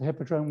door to the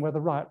Hippodrome where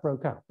the riot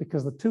broke out,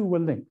 because the two were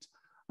linked.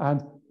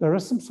 And there are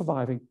some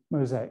surviving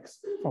mosaics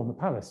from the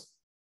palace.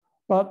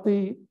 But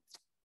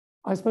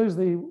I suppose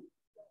the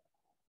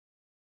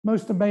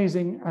most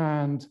amazing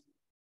and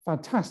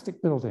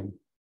fantastic building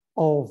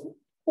of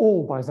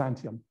all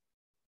Byzantium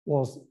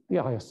was the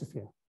Hagia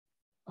Sophia,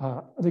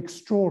 an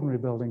extraordinary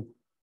building,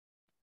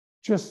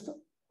 just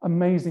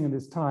amazing in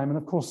its time, and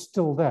of course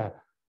still there.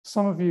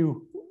 Some of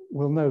you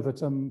will know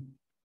that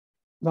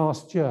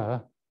last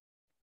year,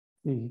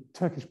 the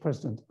Turkish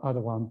president,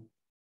 Erdogan,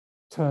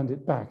 turned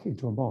it back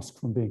into a mosque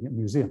from being a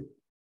museum.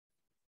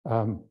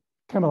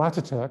 Kemal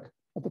Ataturk,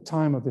 at the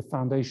time of the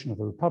foundation of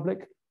the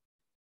Republic,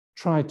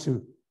 tried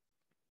to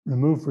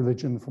remove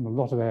religion from a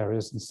lot of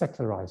areas and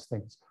secularize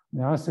things.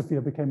 And the Hagia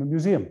Sophia became a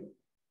museum.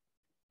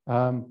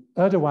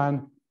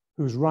 Erdogan,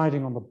 who's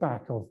riding on the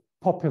back of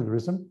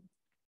popularism,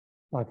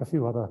 like a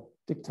few other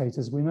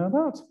dictators we know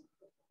about,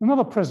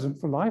 another president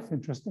for life,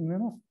 interestingly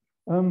enough,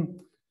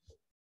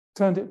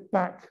 turned it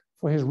back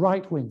for his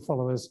right-wing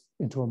followers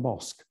into a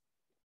mosque.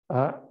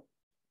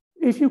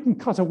 If you can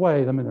cut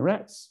away the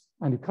minarets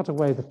and you cut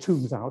away the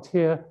tombs out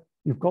here,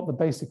 you've got the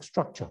basic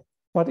structure.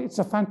 But it's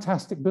a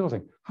fantastic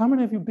building. How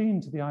many of you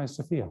been to the Hagia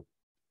Sophia?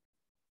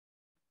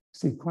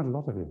 See, quite a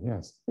lot of you,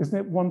 yes. Isn't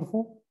it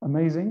wonderful,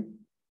 amazing,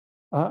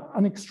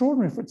 and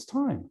extraordinary for its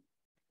time?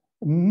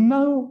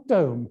 No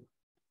dome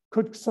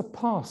could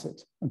surpass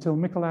it until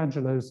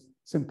Michelangelo's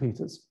St.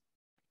 Peter's.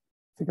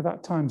 Think of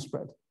that time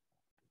spread.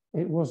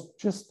 It was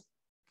just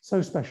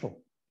so special.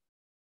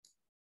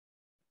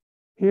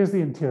 Here's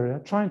the interior,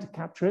 trying to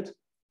capture it.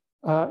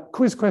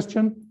 Quiz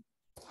question,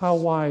 how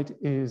wide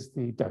is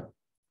the dome?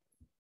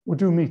 We'll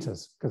do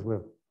meters because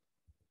we're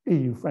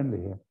EU friendly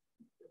here.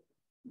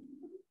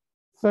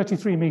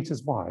 33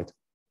 meters wide.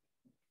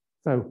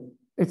 So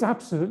it's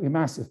absolutely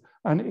massive.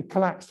 And it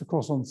collapsed, of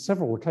course, on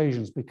several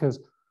occasions because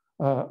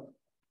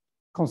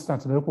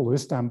Constantinople, or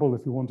Istanbul,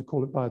 if you want to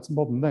call it by its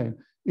modern name,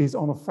 is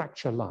on a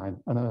fracture line.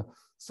 And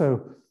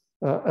so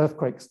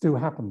earthquakes do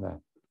happen there.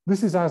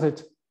 This is as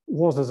it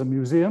was as a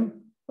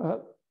museum,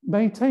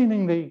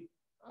 maintaining the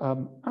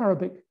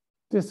Arabic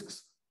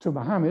discs to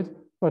Muhammad,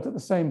 but at the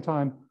same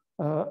time,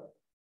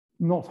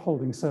 not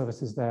holding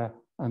services there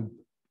and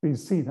being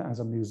seen as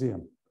a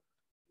museum.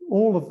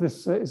 All of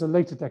this is a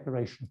later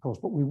decoration, of course,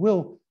 but we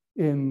will,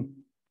 in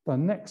the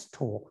next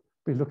talk,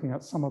 be looking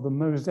at some of the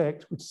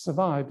mosaics which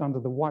survived under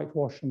the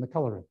whitewash and the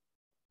coloring.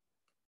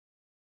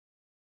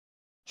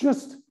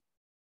 Just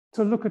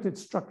to look at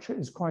its structure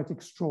is quite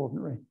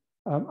extraordinary.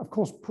 Of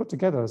course, put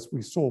together, as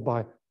we saw,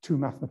 by two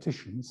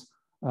mathematicians.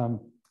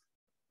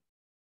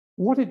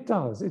 What it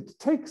does, it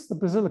takes the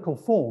basilical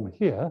form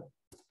here,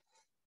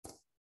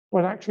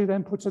 but actually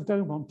then puts a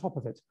dome on top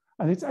of it.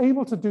 And it's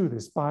able to do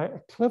this by a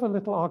clever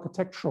little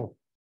architectural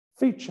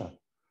feature,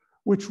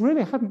 which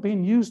really hadn't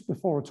been used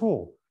before at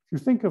all. If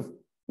you think of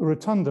the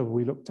rotunda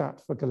we looked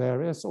at for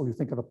Galerius, or you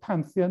think of a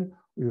Pantheon,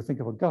 or you think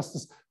of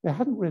Augustus, they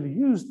hadn't really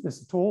used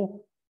this at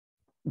all.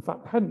 In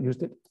fact, they hadn't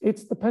used it.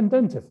 It's the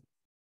pendentive.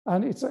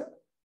 And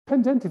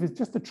pendentive is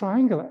just a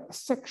triangular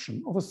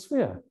section of a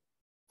sphere.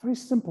 Very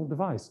simple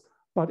device,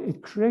 but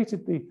it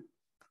created the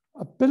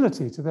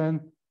ability to then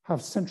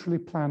have centrally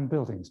planned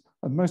buildings.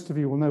 And most of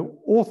you will know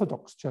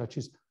Orthodox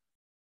churches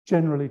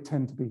generally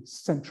tend to be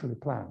centrally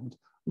planned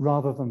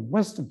rather than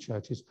Western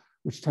churches,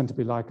 which tend to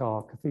be like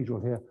our cathedral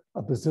here,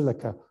 a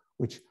basilica,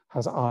 which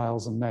has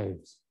aisles and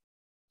naves.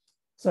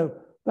 So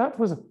that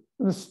was an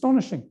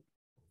astonishing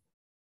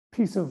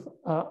piece of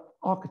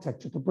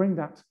architecture to bring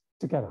that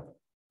together.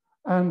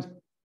 And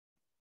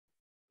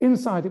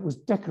inside it was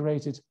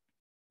decorated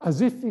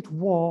as if it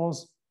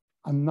was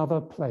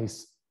another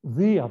place,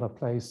 the other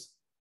place,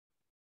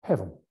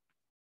 heaven.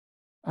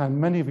 And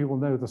many of you will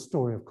know the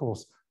story, of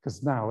course,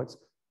 because now it's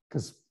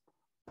because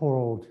poor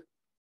old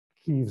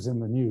Kiev's in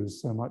the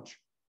news so much.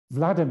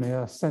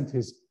 Vladimir sent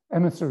his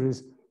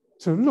emissaries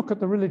to look at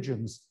the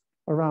religions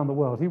around the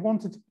world. He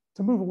wanted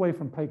to move away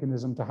from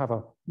paganism to have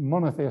a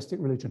monotheistic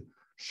religion.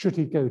 Should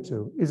he go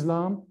to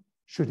Islam?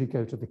 Should he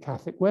go to the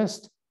Catholic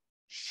West?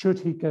 Should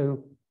he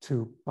go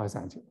to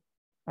Byzantium?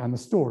 And the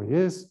story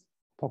is,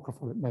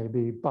 apocryphal it may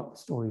be, but the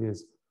story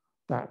is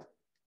that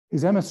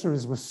his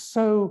emissaries were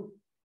so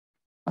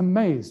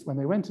amazed when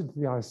they went into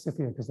the Hagia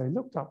Sophia because they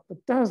looked up the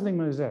dazzling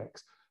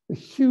mosaics, the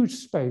huge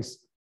space.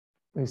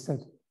 They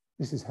said,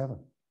 this is heaven.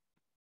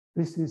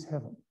 This is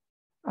heaven.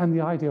 And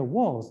the idea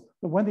was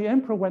that when the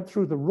emperor went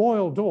through the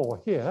royal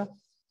door here,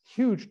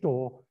 huge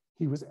door,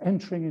 he was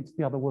entering into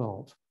the other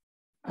world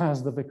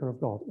as the vicar of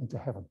God into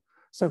heaven.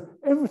 So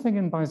everything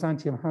in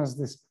Byzantium has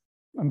this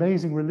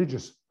amazing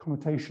religious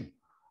connotation.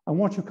 And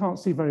what you can't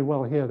see very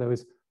well here, though,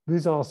 is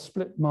these are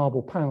split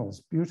marble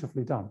panels,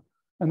 beautifully done.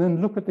 And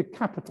then look at the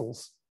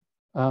capitals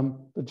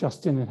that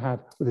Justinian had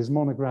with his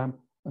monogram,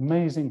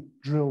 amazing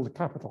drilled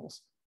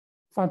capitals,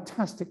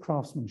 fantastic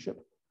craftsmanship,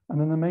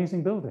 and an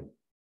amazing building.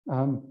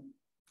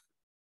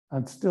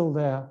 And still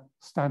there,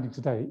 standing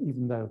today,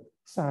 even though,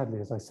 sadly,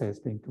 as I say, it's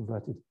being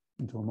converted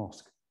into a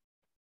mosque.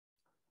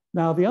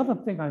 Now, the other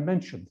thing I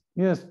mentioned,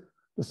 here's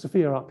the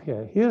Sophia up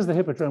here. Here's the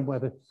hippodrome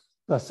where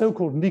the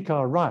so-called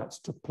Nika riots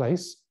took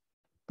place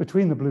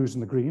between the blues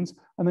and the greens,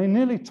 and they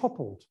nearly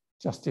toppled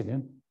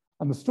Justinian.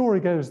 And the story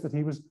goes that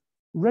he was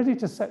ready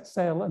to set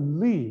sail and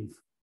leave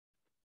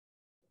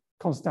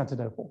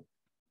Constantinople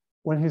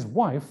when his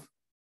wife,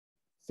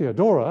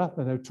 Theodora,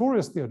 the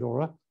notorious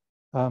Theodora,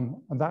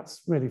 and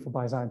that's really for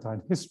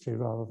Byzantine history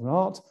rather than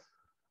art,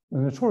 the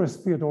notorious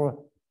Theodora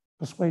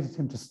persuaded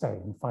him to stay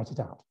and fight it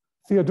out.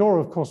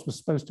 Theodora, of course, was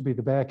supposed to be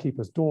the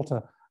bearkeeper's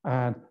daughter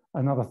and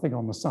another thing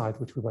on the side,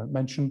 which we won't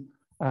mention,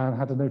 and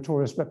had a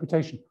notorious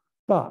reputation.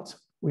 But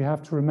we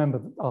have to remember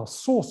that our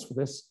source for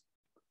this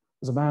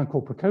was a man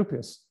called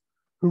Procopius,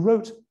 who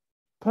wrote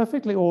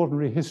perfectly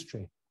ordinary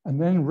history and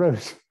then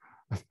wrote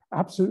an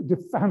absolute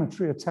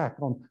defamatory attack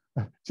on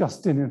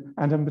Justinian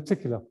and in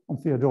particular on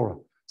Theodora.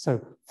 So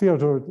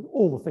Theodora did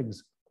all the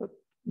things that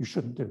you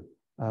shouldn't do.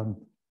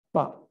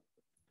 But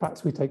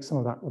perhaps we take some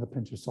of that with a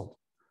pinch of salt.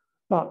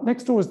 But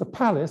next door is the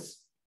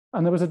palace,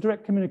 and there was a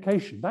direct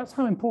communication. That's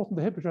how important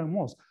the hippodrome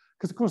was,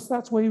 because of course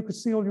that's where you could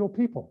see all your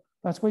people.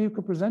 That's where you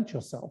could present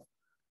yourself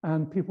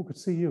and people could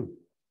see you.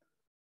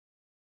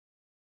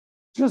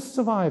 Just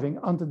surviving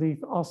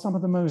underneath are some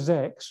of the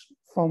mosaics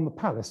from the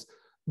palace.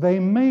 They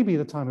may be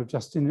the time of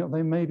Justinian, or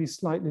they may be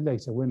slightly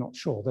later, we're not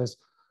sure. There's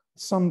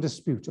some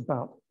dispute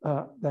about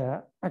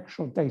their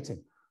actual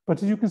dating.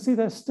 But as you can see,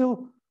 they're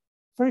still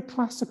very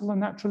classical and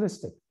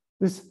naturalistic.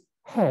 This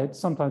head,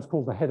 sometimes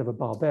called the head of a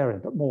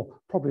barbarian, but more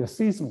probably a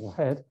seasonal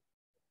head,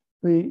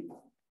 the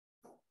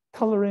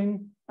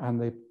coloring and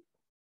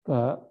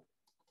the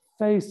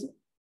face,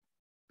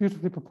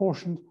 beautifully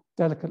proportioned,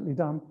 delicately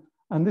done,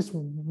 and this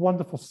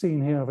wonderful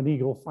scene here of an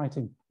eagle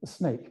fighting a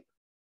snake,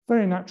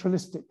 very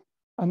naturalistic.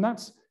 And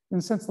that's, in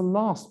a sense, the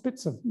last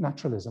bits of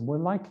naturalism we're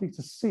likely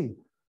to see.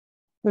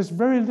 There's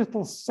very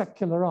little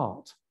secular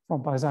art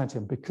from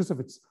Byzantium because of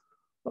its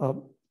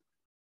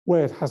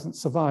where it hasn't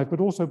survived, but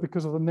also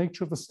because of the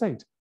nature of the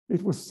state.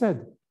 It was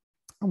said,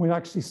 and we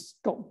actually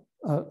got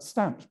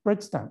stamps,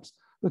 bread stamps,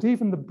 that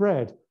even the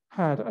bread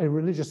had a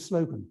religious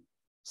slogan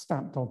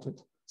stamped onto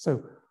it.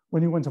 So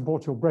when you went and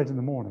bought your bread in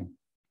the morning,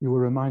 you were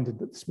reminded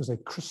that this was a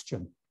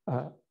Christian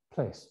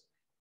place.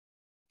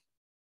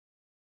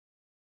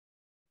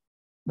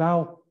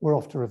 Now we're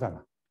off to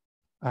Ravenna.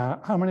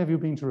 How many of you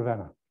have been to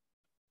Ravenna?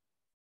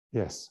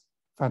 Yes,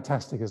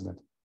 fantastic, isn't it?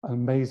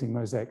 Amazing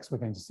mosaics we're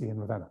going to see in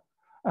Ravenna.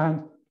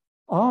 And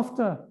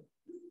after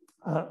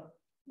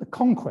the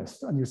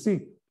conquest, and you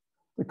see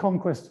the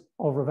conquest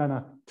of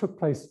Ravenna took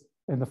place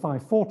in the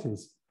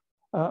 540s,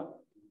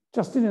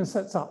 Justinian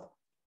sets up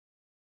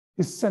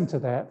his center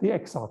there, the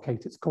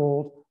Exarchate it's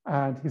called,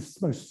 and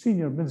his most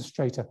senior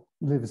administrator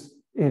lives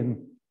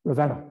in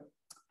Ravenna.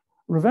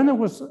 Ravenna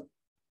was,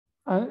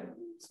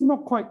 it's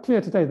not quite clear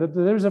today that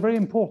there is a very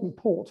important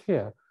port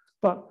here,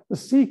 but the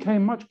sea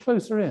came much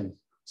closer in.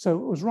 So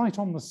it was right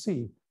on the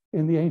sea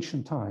in the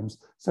ancient times.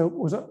 So it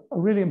was a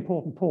really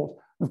important port.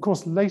 And of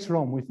course, later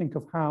on, we think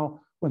of how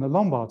when the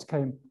Lombards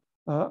came,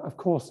 of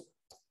course,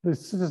 the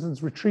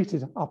citizens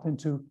retreated up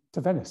into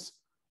Venice,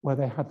 where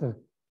they had the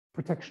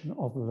protection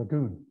of the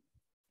lagoon.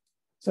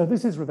 So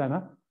this is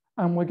Ravenna.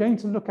 And we're going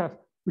to look at,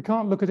 we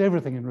can't look at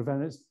everything in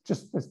Ravenna. It's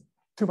just, there's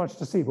too much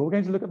to see, but we're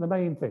going to look at the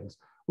main things,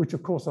 which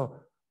of course are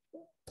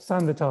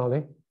San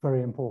Vitale,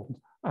 very important,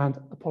 and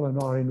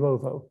Apollinare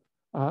Nuovo.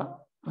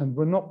 And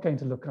we're not going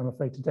to look, I'm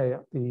afraid, today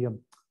at the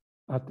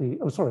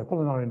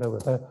Apollinare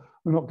Nuovo.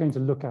 We're not going to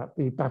look at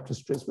the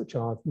baptistries, which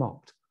I've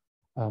marked.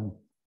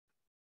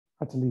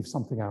 Had to leave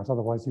something out,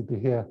 otherwise you'd be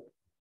here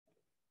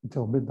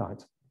until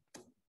midnight.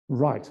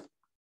 Right.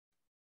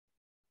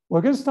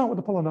 We're going to start with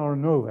Apollinare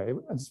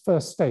Nuovo as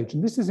first stage,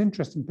 and this is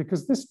interesting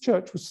because this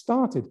church was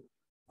started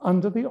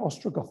under the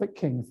Ostrogothic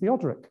king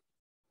Theodoric.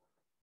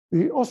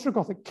 The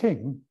Ostrogothic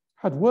king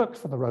had worked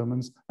for the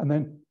Romans and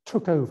then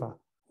took over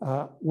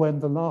when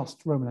the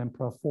last Roman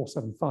emperor,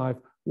 475,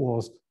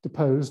 was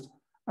deposed,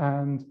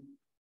 and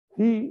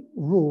he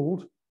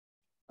ruled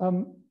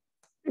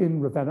in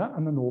Ravenna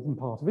and the northern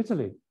part of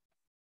Italy.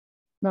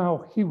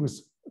 Now, he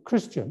was a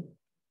Christian,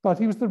 but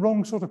he was the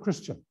wrong sort of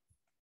Christian.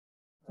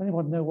 Does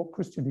anyone know what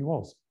Christian he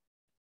was?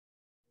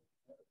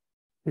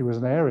 He was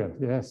an Arian,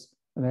 yes,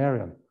 an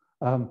Arian.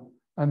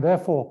 And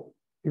therefore,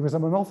 he was a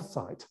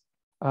monophysite.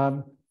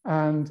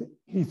 And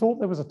he thought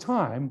there was a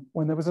time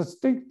when there was a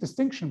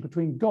distinction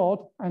between God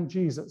and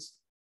Jesus,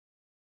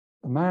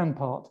 the man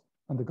part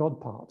and the God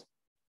part.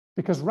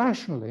 Because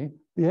rationally,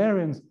 the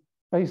Arians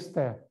based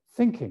their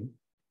thinking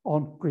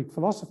on Greek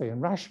philosophy,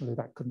 and rationally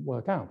that couldn't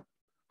work out.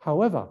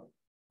 However,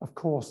 of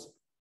course,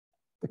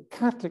 the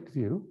Catholic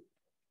view,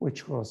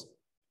 which was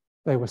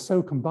they were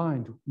so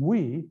combined,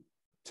 we,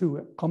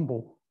 too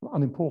humble,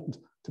 unimportant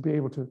to be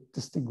able to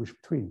distinguish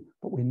between,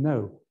 but we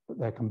know that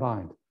they're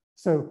combined.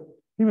 So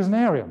he was an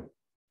Arian,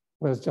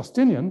 whereas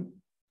Justinian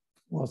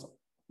was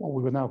what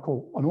we would now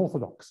call an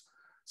Orthodox.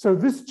 So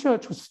this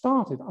church was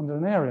started under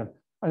an Arian,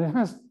 and it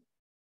has,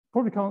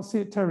 probably can't see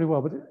it terribly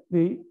well, but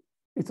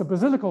it's a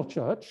basilical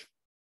church,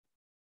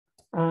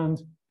 and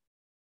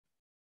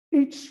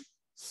each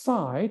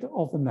side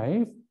of the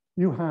nave,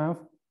 you have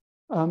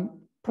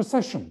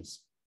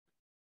processions.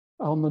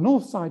 On the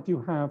north side,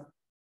 you have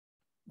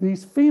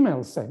these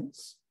female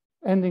saints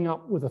ending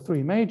up with the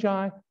three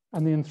magi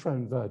and the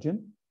enthroned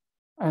Virgin.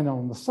 And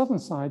on the southern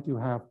side, you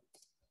have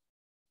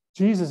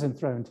Jesus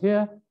enthroned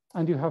here,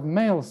 and you have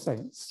male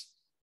saints.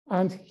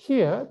 And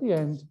here at the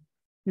end,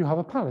 you have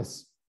a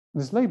palace.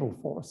 And it's labeled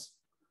for us.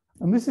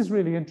 And this is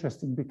really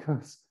interesting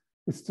because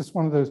it's just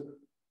one of those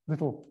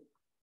little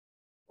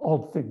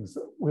odd things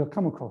that we'll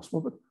come across.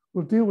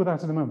 We'll deal with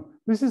that in a moment.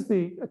 This is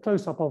a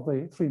close-up of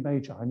the three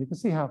magi, and you can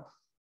see how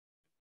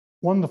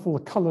wonderful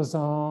the colors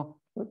are,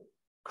 the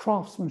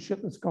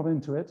craftsmanship that's got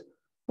into it,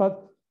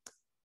 but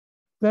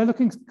they're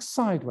looking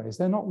sideways.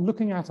 They're not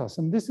looking at us.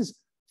 And this is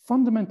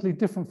fundamentally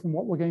different from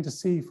what we're going to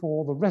see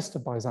for the rest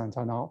of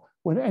Byzantine art.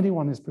 When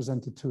anyone is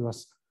presented to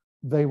us,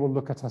 they will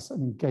look at us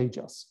and engage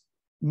us,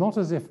 not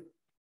as if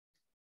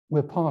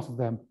we're part of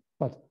them,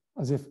 but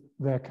as if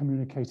they're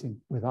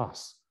communicating with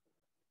us.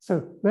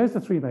 So there's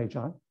the three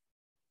magi.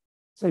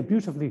 Say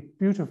beautifully,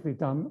 beautifully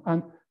done,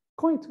 and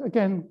quite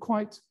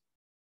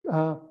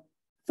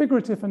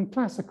figurative and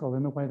classical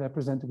in the way they're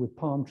presented with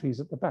palm trees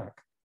at the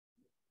back.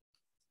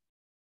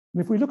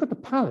 And if we look at the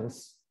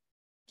palace,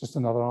 just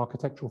another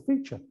architectural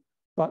feature,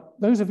 but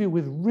those of you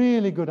with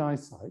really good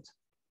eyesight,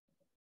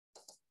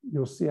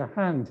 you'll see a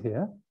hand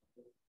here,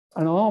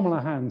 an arm and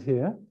a hand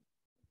here,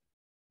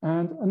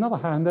 and another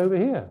hand over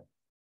here.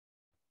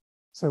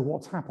 So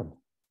what's happened?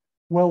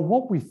 Well,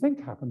 what we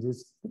think happened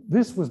is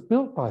this was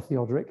built by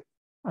Theodoric,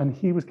 and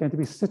he was going to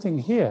be sitting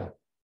here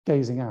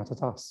gazing out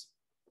at us.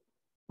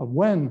 But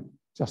when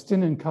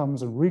Justinian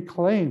comes and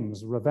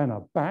reclaims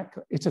Ravenna back,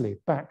 Italy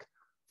back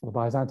for the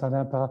Byzantine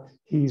Empire,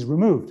 he's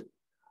removed.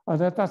 And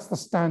that's the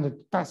standard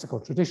classical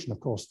tradition, of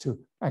course, to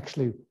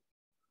actually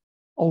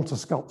alter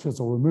sculptures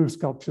or remove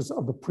sculptures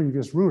of the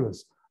previous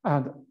rulers.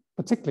 And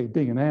particularly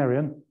being an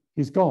Arian,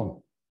 he's gone.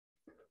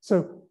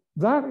 So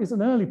that is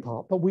an early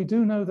part, but we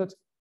do know that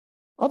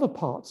other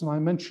parts, and I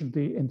mentioned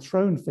the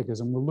enthroned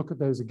figures, and we'll look at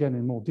those again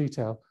in more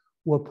detail,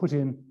 were put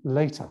in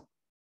later,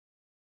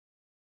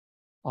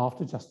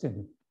 after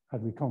Justinian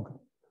had reconquered.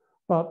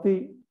 But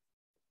the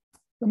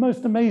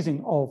most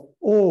amazing of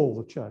all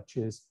the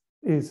churches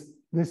is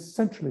this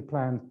centrally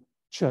planned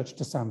church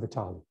to San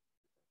Vitale.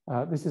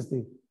 This is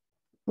the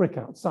brick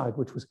outside,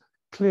 which was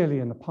clearly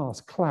in the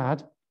past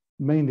clad,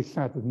 mainly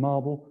clad with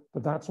marble,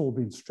 but that's all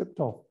been stripped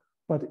off.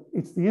 But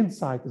it's the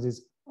inside that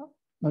is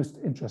most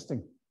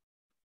interesting.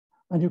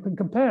 And you can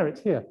compare it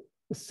here,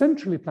 the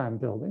centrally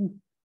planned building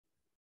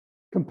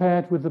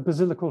compared with the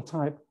basilical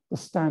type, the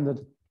standard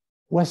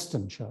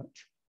Western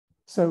church.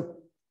 So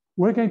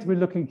we're going to be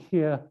looking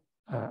here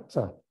at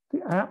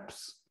the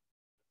apse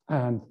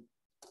and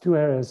two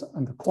areas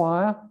and the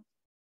choir,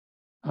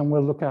 and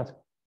we'll look at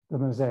the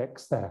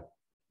mosaics there.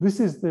 This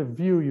is the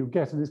view you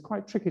get, and it's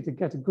quite tricky to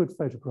get a good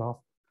photograph,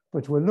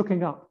 but we're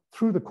looking up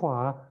through the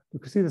choir. You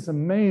can see this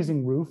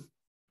amazing roof,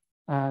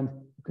 and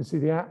you can see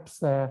the apse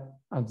there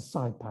and the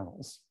side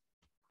panels.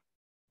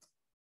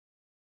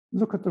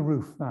 Look at the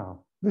roof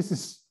now. This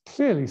is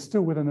clearly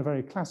still within a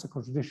very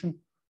classical tradition.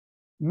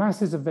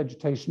 Masses of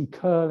vegetation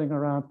curling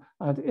around,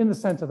 and in the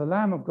center, the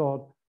Lamb of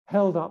God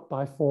held up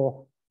by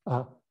four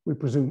we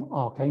presume,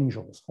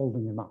 archangels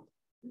holding him up.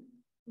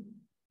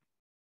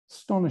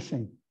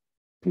 Astonishing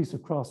piece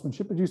of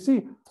craftsmanship. But you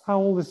see how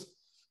all this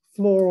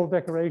floral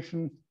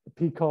decoration, the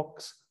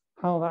peacocks,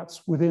 how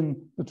that's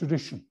within the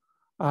tradition.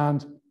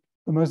 And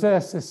the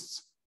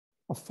mosaicists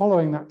are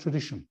following that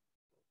tradition.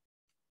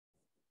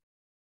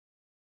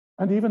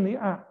 And even the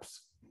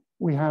apse,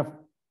 we have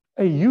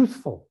a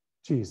youthful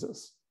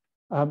Jesus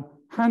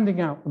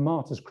handing out the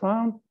martyr's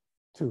crown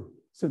to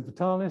St.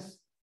 Vitalis,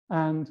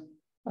 and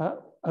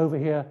over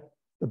here,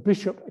 the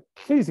bishop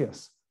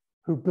Ecclesias,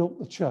 who built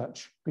the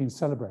church, being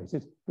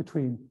celebrated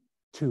between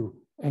two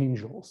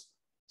angels.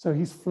 So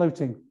he's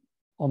floating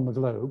on the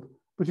globe.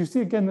 But you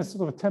see again this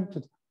sort of attempt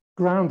at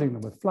grounding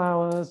them with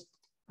flowers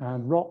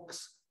and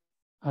rocks,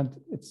 and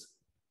it's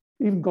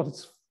even got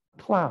its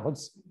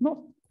clouds, not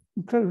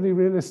incredibly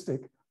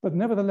realistic, but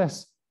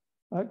nevertheless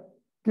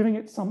giving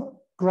it some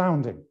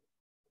grounding.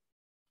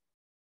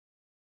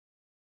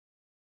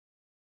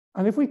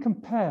 And if we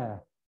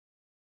compare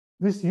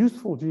this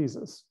youthful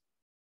Jesus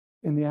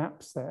in the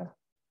apse there,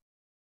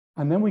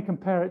 and then we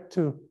compare it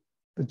to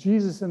the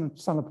Jesus in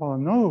San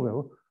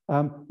Apollinare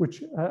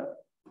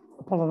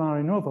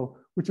Novo,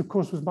 which of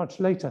course was much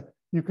later,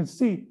 you can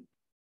see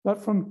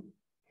that from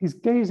he's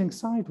gazing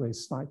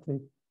sideways slightly,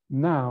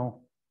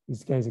 now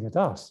he's gazing at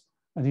us.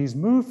 And he's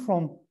moved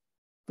from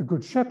the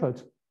Good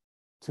Shepherd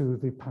to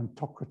the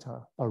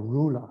Pantocrator, a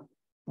ruler,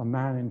 a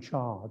man in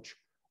charge,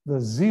 the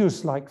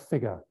Zeus-like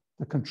figure,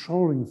 the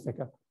controlling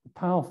figure, the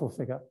powerful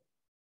figure.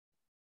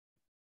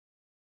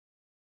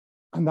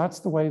 And that's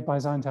the way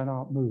Byzantine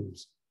art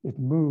moves. It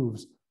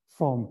moves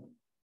from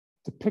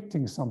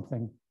depicting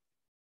something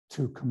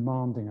to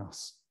commanding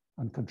us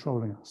and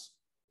controlling us.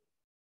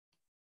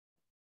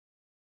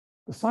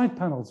 The side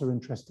panels are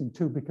interesting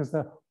too, because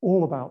they're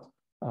all about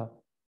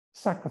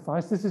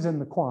sacrifice. This is in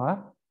the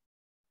choir.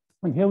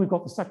 And here we've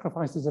got the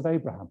sacrifices of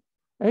Abraham.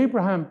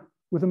 Abraham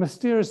with the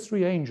mysterious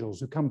three angels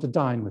who come to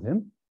dine with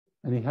him.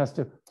 And he has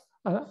to,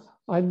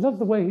 I love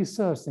the way he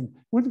serves things.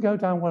 Wouldn't go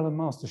down well in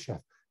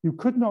MasterChef. You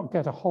could not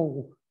get a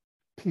whole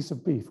piece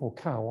of beef or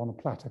cow on a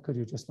platter, could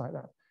you, just like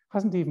that?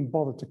 Hasn't even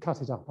bothered to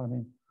cut it up. I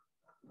mean,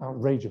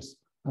 outrageous.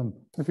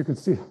 If you could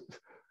see.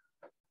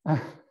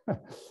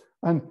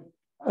 And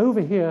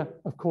over here,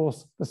 of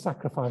course, the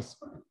sacrifice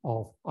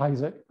of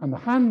Isaac and the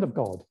hand of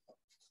God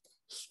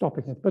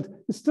stopping it. But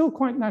it's still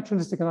quite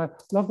naturalistic. And I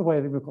love the way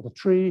that we've got a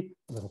tree,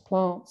 little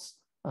plants,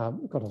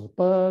 we've got little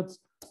birds.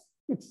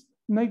 It's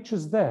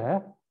nature's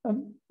there.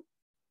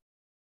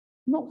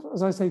 Not,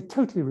 as I say,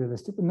 totally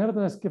realistic, but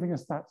nevertheless giving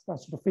us that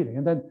sort of feeling.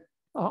 And then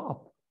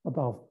up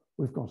above,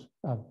 we've got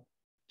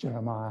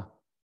Jeremiah.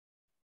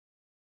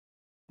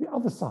 The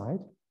other side,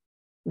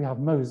 we have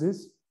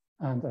Moses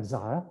and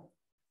Isaiah.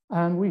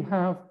 And we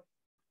have,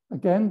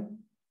 again,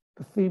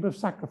 the theme of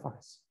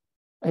sacrifice.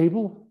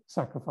 Abel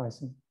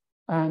sacrificing,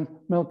 and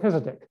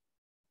Melchizedek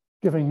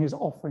giving his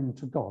offering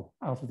to God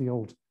out of the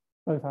Old,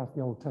 both out of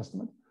the Old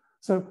Testament.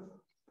 So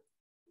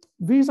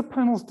these are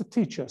panels to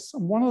teach us.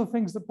 And one of the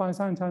things that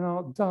Byzantine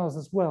art does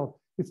as well,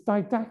 it's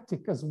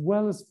didactic as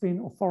well as being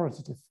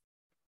authoritative.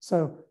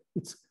 So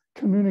it's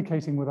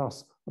communicating with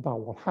us about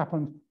what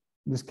happened,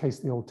 in this case,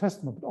 the Old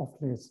Testament, but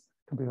often it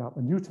can be about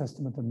the New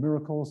Testament and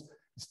miracles.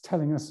 It's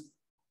telling us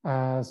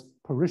as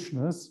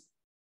parishioners,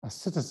 as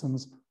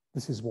citizens,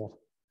 this is what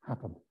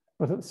happened.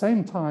 But at the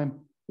same time,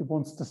 it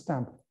wants to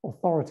stamp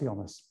authority on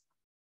us.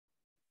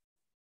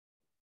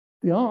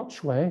 The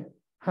archway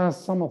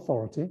has some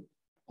authority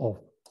of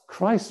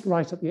Christ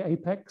right at the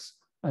apex,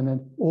 and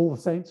then all the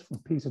saints from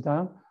Peter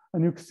down.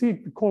 And you can see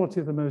the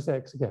quality of the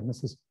mosaics. Again,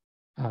 this is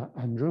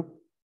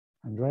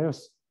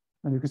Andreas,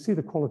 and you can see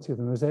the quality of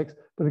the mosaics.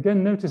 But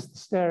again, notice the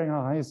staring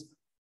eyes,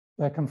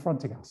 they're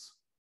confronting us.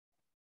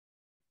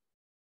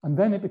 And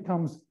then it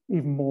becomes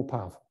even more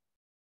powerful.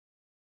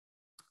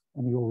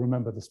 And you'll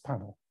remember this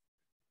panel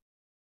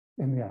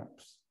in the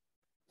apse.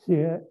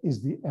 Here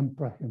is the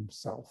emperor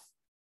himself.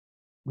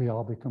 We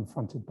are being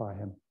confronted by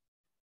him,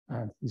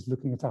 and he's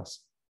looking at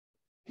us.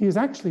 He is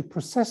actually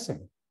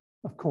processing,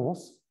 of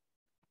course,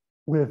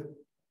 with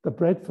the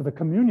bread for the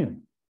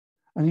communion.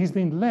 And he's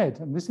been led,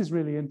 and this is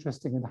really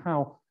interesting in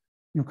how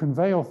you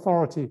convey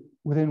authority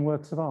within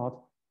works of art.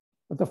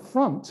 At the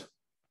front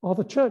are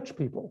the church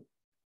people.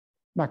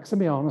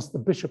 Maximianus, the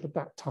bishop at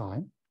that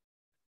time,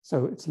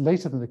 so it's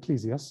later than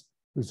Ecclesias,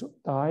 who's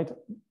died.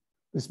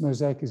 This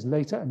mosaic is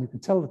later, and you can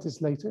tell that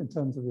it's later in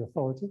terms of the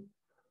authority.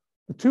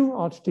 The two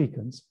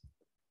archdeacons,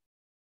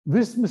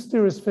 this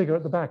mysterious figure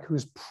at the back, who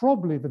is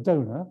probably the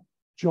donor,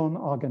 John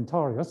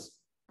Argentarius,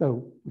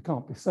 though we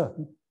can't be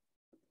certain.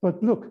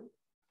 But look,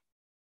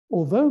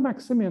 although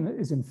Maximian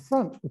is in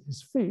front with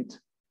his feet,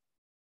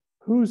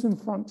 who's in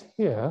front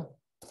here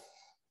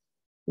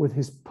with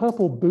his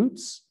purple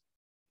boots,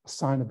 a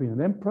sign of being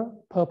an emperor,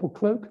 purple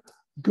cloak,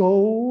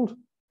 gold,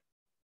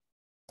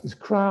 his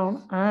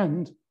crown,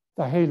 and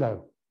the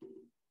halo.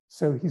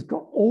 So he's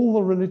got all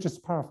the religious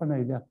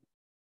paraphernalia,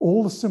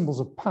 all the symbols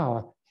of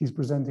power he's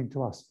presenting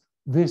to us.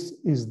 This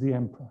is the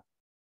emperor.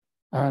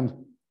 And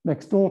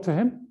next door to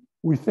him,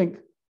 we think,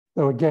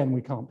 though again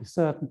we can't be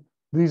certain,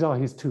 These are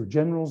his two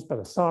generals,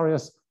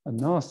 Belisarius and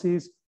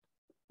Narses.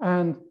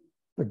 And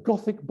the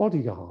Gothic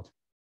bodyguard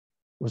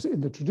was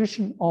in the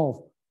tradition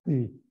of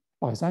the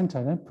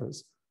Byzantine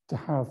emperors to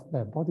have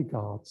their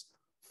bodyguards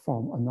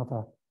from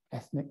another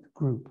ethnic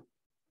group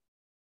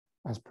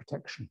as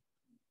protection.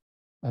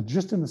 And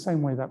just in the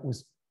same way that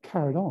was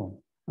carried on,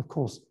 of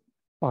course,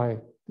 by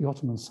the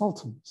Ottoman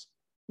sultans,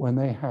 when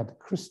they had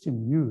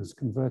Christian youths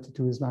converted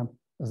to Islam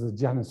as the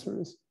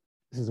Janissaries.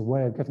 This is a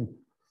way of getting,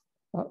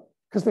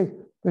 because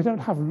they don't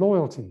have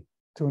loyalty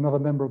to another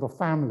member of the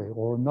family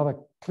or another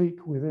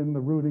clique within the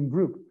ruling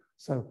group.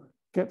 So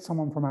get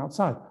someone from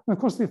outside. And of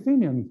course, the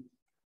Athenians,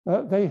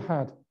 they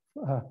had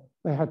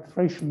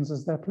Thracians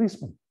as their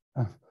policemen.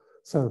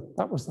 So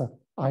that was the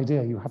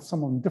idea. You have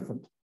someone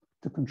different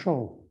to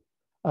control.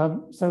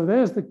 So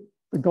there's the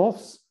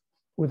Goths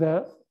with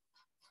their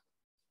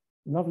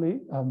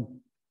lovely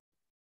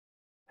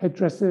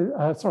headdresses,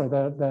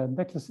 their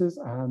necklaces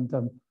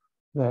and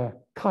their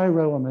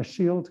Cairo on their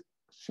shield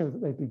show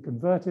that they've been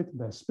converted,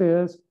 their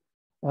spears.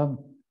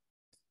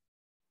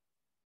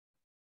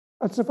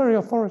 It's a very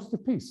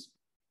authoritative piece.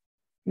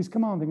 He's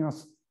commanding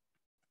us,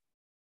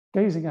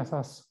 gazing at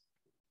us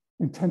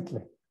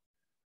intently.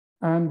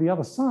 And the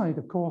other side,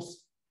 of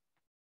course,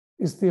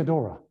 is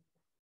Theodora.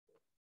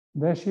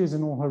 There she is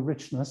in all her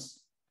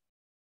richness,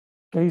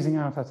 gazing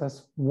out at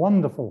us,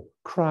 wonderful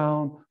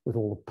crown with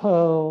all the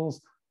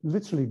pearls,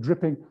 literally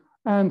dripping.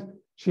 And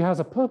she has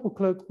a purple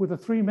cloak with the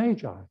three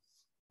magi,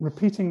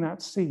 repeating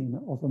that scene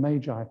of the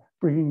magi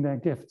bringing their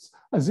gifts,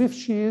 as if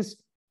she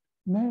is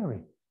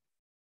Mary,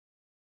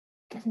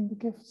 getting the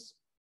gifts.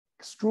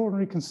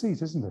 Extraordinary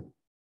conceit, isn't it?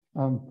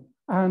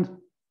 And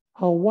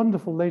her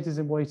wonderful ladies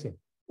in waiting,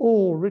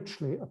 all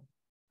richly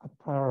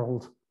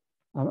apparelled,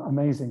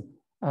 amazing.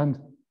 And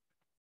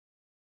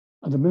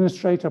an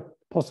administrator,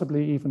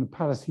 possibly even a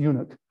palace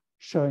eunuch,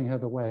 showing her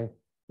the way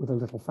with a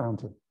little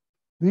fountain.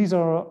 These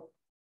are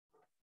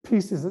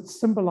pieces that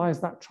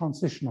symbolize that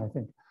transition, I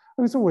think.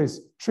 And it's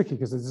always tricky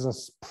because it is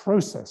a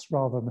process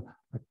rather than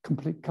a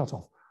complete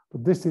cutoff.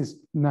 But this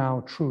is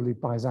now truly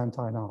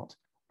Byzantine art.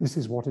 This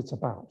is what it's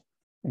about,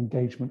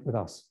 engagement with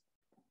us.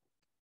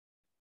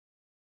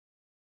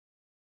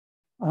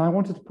 And I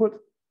wanted to put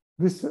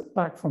this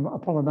back from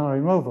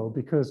Apollinare Novo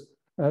because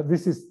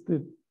this is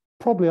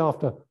probably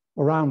after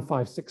around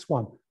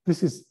 561.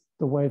 This is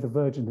the way the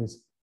Virgin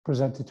is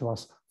presented to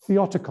us.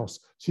 Theotokos,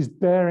 she's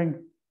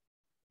bearing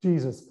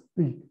Jesus,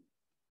 the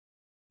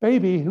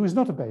baby who is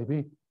not a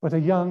baby, but a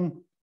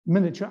young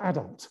miniature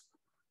adult,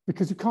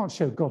 because you can't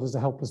show God as a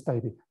helpless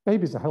baby.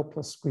 Babies are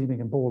helpless,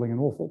 screaming and bawling and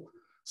awful.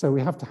 So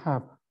we have to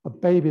have a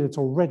baby that's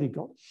already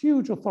got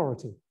huge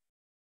authority,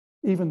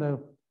 even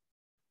though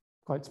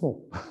quite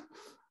small.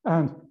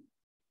 And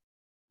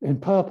in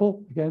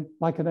purple, again,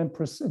 like an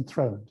empress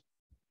enthroned.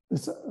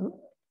 There's a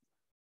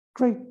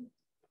great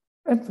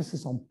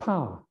emphasis on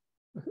power,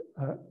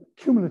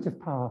 cumulative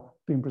power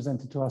being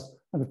presented to us.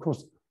 And of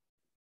course,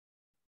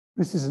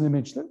 this is an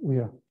image that we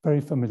are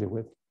very familiar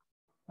with.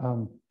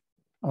 And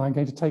I'm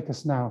going to take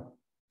us now,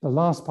 the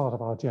last part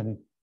of our journey,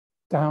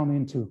 down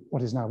into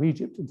what is now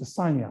Egypt, into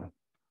Sinai,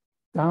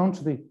 down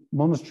to the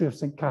monastery of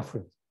St.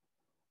 Catherine.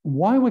 And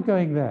why we're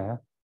going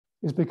there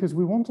is because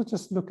we want to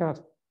just look at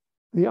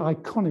the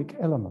iconic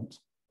element.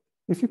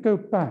 If you go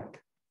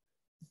back,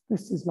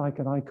 this is like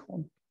an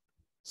icon,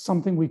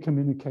 something we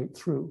communicate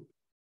through.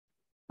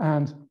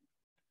 And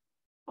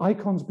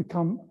icons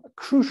become a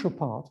crucial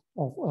part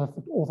of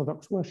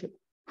Orthodox worship.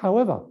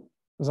 However,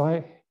 as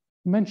I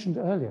mentioned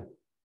earlier,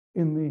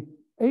 in the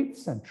 8th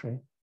century,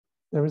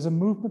 there is a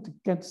movement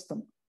against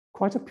them,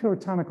 quite a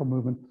puritanical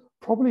movement,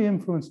 probably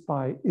influenced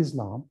by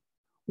Islam,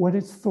 when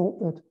it's thought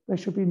that there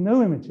should be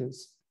no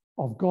images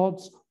of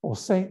gods or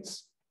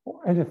saints or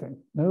anything,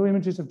 no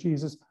images of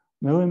Jesus,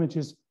 no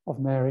images of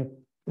Mary,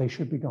 they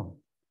should be gone.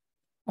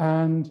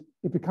 And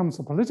it becomes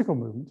a political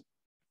movement,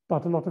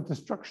 but a lot of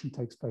destruction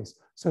takes place.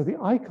 So the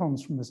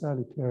icons from this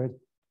early period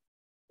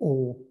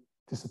all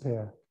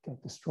disappear,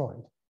 get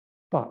destroyed.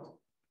 But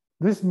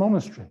this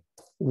monastery,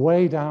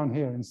 way down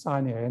here in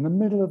Sinai, in the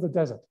middle of the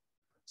desert,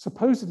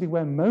 supposedly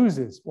where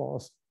Moses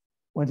was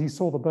when he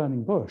saw the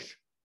burning bush,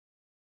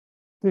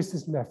 this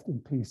is left in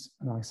peace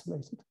and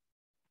isolated.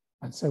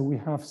 And so we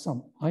have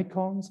some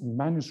icons and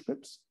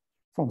manuscripts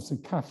from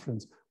St.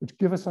 Catherine's, which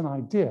give us an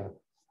idea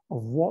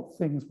of what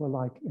things were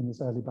like in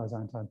this early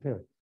Byzantine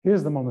period.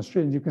 Here's the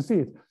monastery, and you can see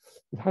it.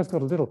 It has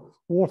got a little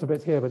water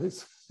bit here, but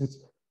it's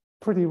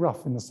pretty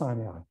rough in the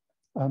Sinai.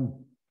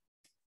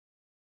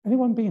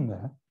 Anyone been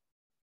there?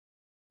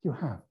 You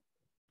have.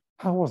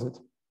 How was it?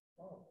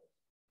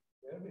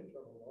 The only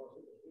trouble was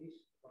it was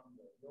east from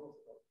the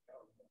Orthodox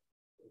calendar.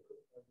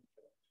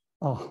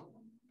 Oh,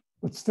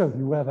 but still,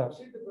 you wear that.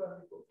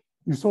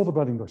 You saw the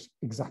burning bush,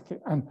 exactly.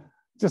 And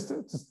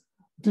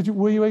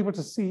were you able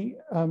to see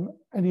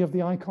any of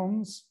the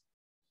icons?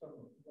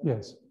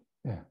 Yes,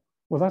 yeah.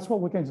 Well, that's what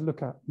we're going to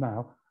look at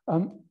now.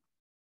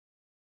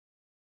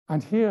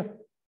 And here,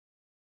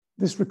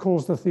 this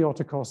recalls the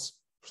Theotokos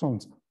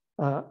songs.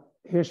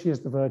 Here she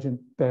is, the Virgin,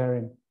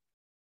 bearing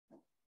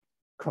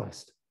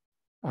Christ.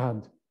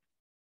 And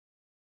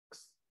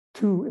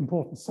two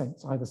important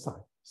saints either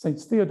side,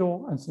 Saints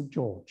Theodore and St.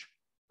 George,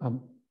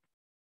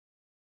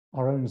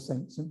 our own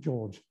Saint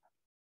George,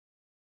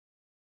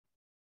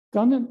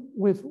 done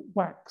with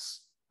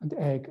wax and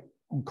egg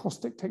on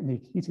caustic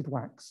technique, heated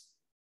wax.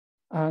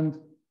 And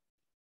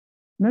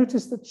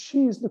notice that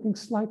she is looking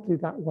slightly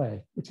that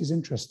way, which is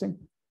interesting.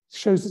 It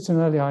shows it's an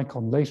early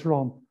icon. Later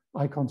on,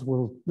 icons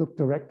will look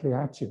directly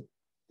at you.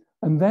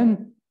 And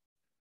then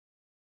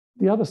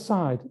the other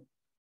side,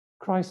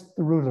 Christ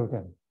the ruler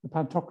again, the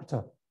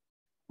Pantocrator.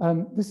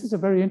 This is a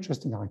very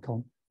interesting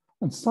icon.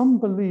 And some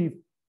believe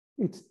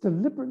it's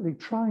deliberately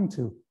trying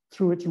to,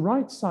 through its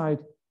right side,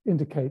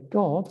 indicate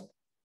God,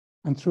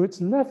 and through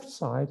its left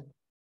side,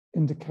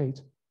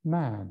 indicate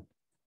man.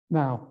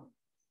 Now,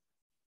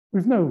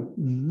 we've no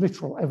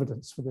literal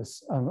evidence for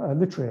this,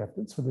 literary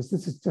evidence for this.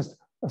 This is just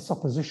a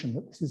supposition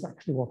that this is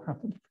actually what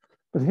happened.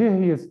 But here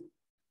he is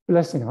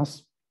blessing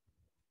us.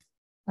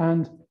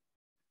 And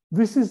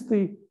this is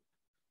the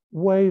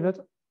way that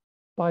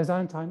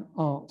Byzantine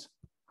art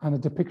and a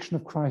depiction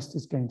of Christ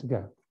is going to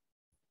go.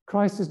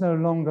 Christ is no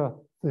longer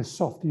the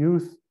soft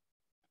youth,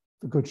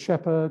 the good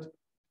shepherd.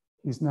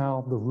 He's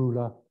now the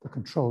ruler, the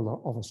controller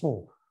of us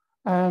all.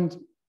 And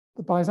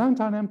the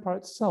Byzantine Empire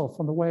itself,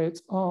 and the way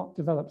its art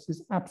develops,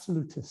 is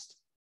absolutist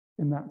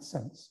in that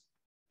sense.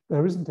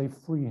 There isn't a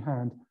free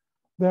hand.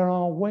 There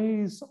are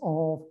ways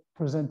of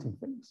presenting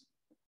things.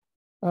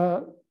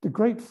 The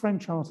great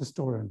French art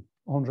historian,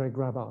 André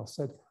Grabart,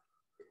 said,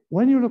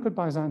 when you look at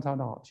Byzantine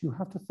art, you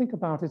have to think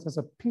about it as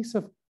a piece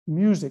of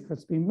music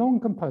that's been long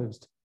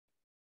composed.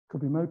 It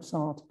could be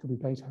Mozart, it could be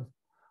Beethoven.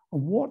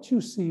 And what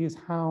you see is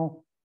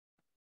how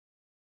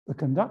the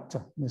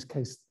conductor, in this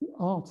case, the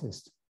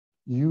artist,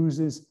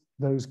 uses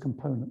those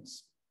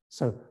components.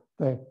 So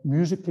they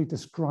musically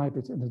describe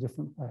it in a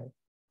different way.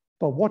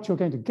 But what you're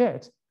going to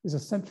get is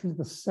essentially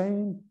the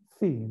same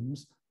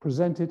themes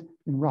presented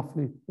in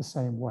roughly the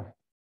same way.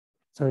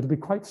 So it'll be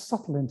quite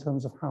subtle in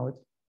terms of how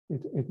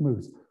it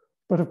moves.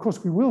 But of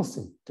course, we will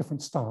see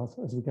different styles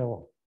as we go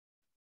on.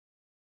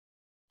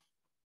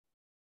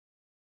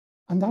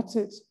 And that's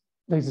it,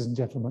 ladies and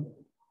gentlemen.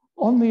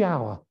 On the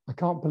hour, I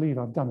can't believe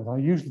I've done it. I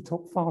usually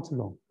talk far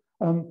too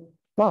long.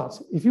 But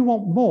if you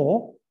want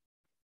more,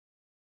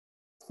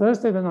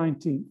 Thursday, the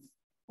 19th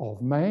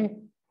of May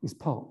is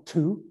part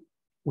 2,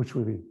 which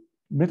will be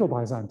Middle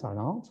Byzantine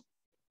art.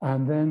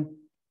 And then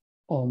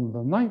on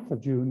the 9th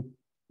of June,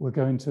 we're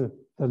going to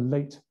the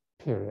late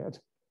period,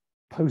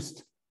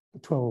 post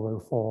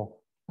 1204,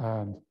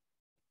 and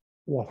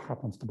what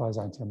happens to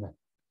Byzantium then.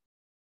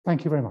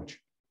 Thank you very much.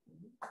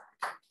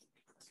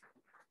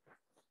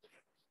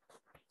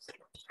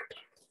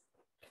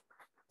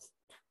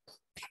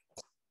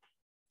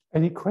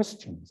 Any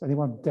questions?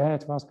 Anyone dare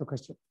to ask a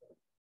question?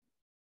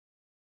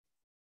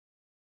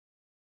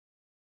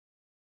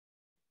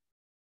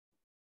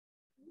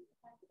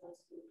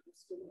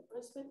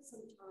 I spent some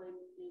time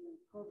in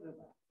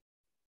Córdoba,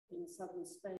 in southern Spain.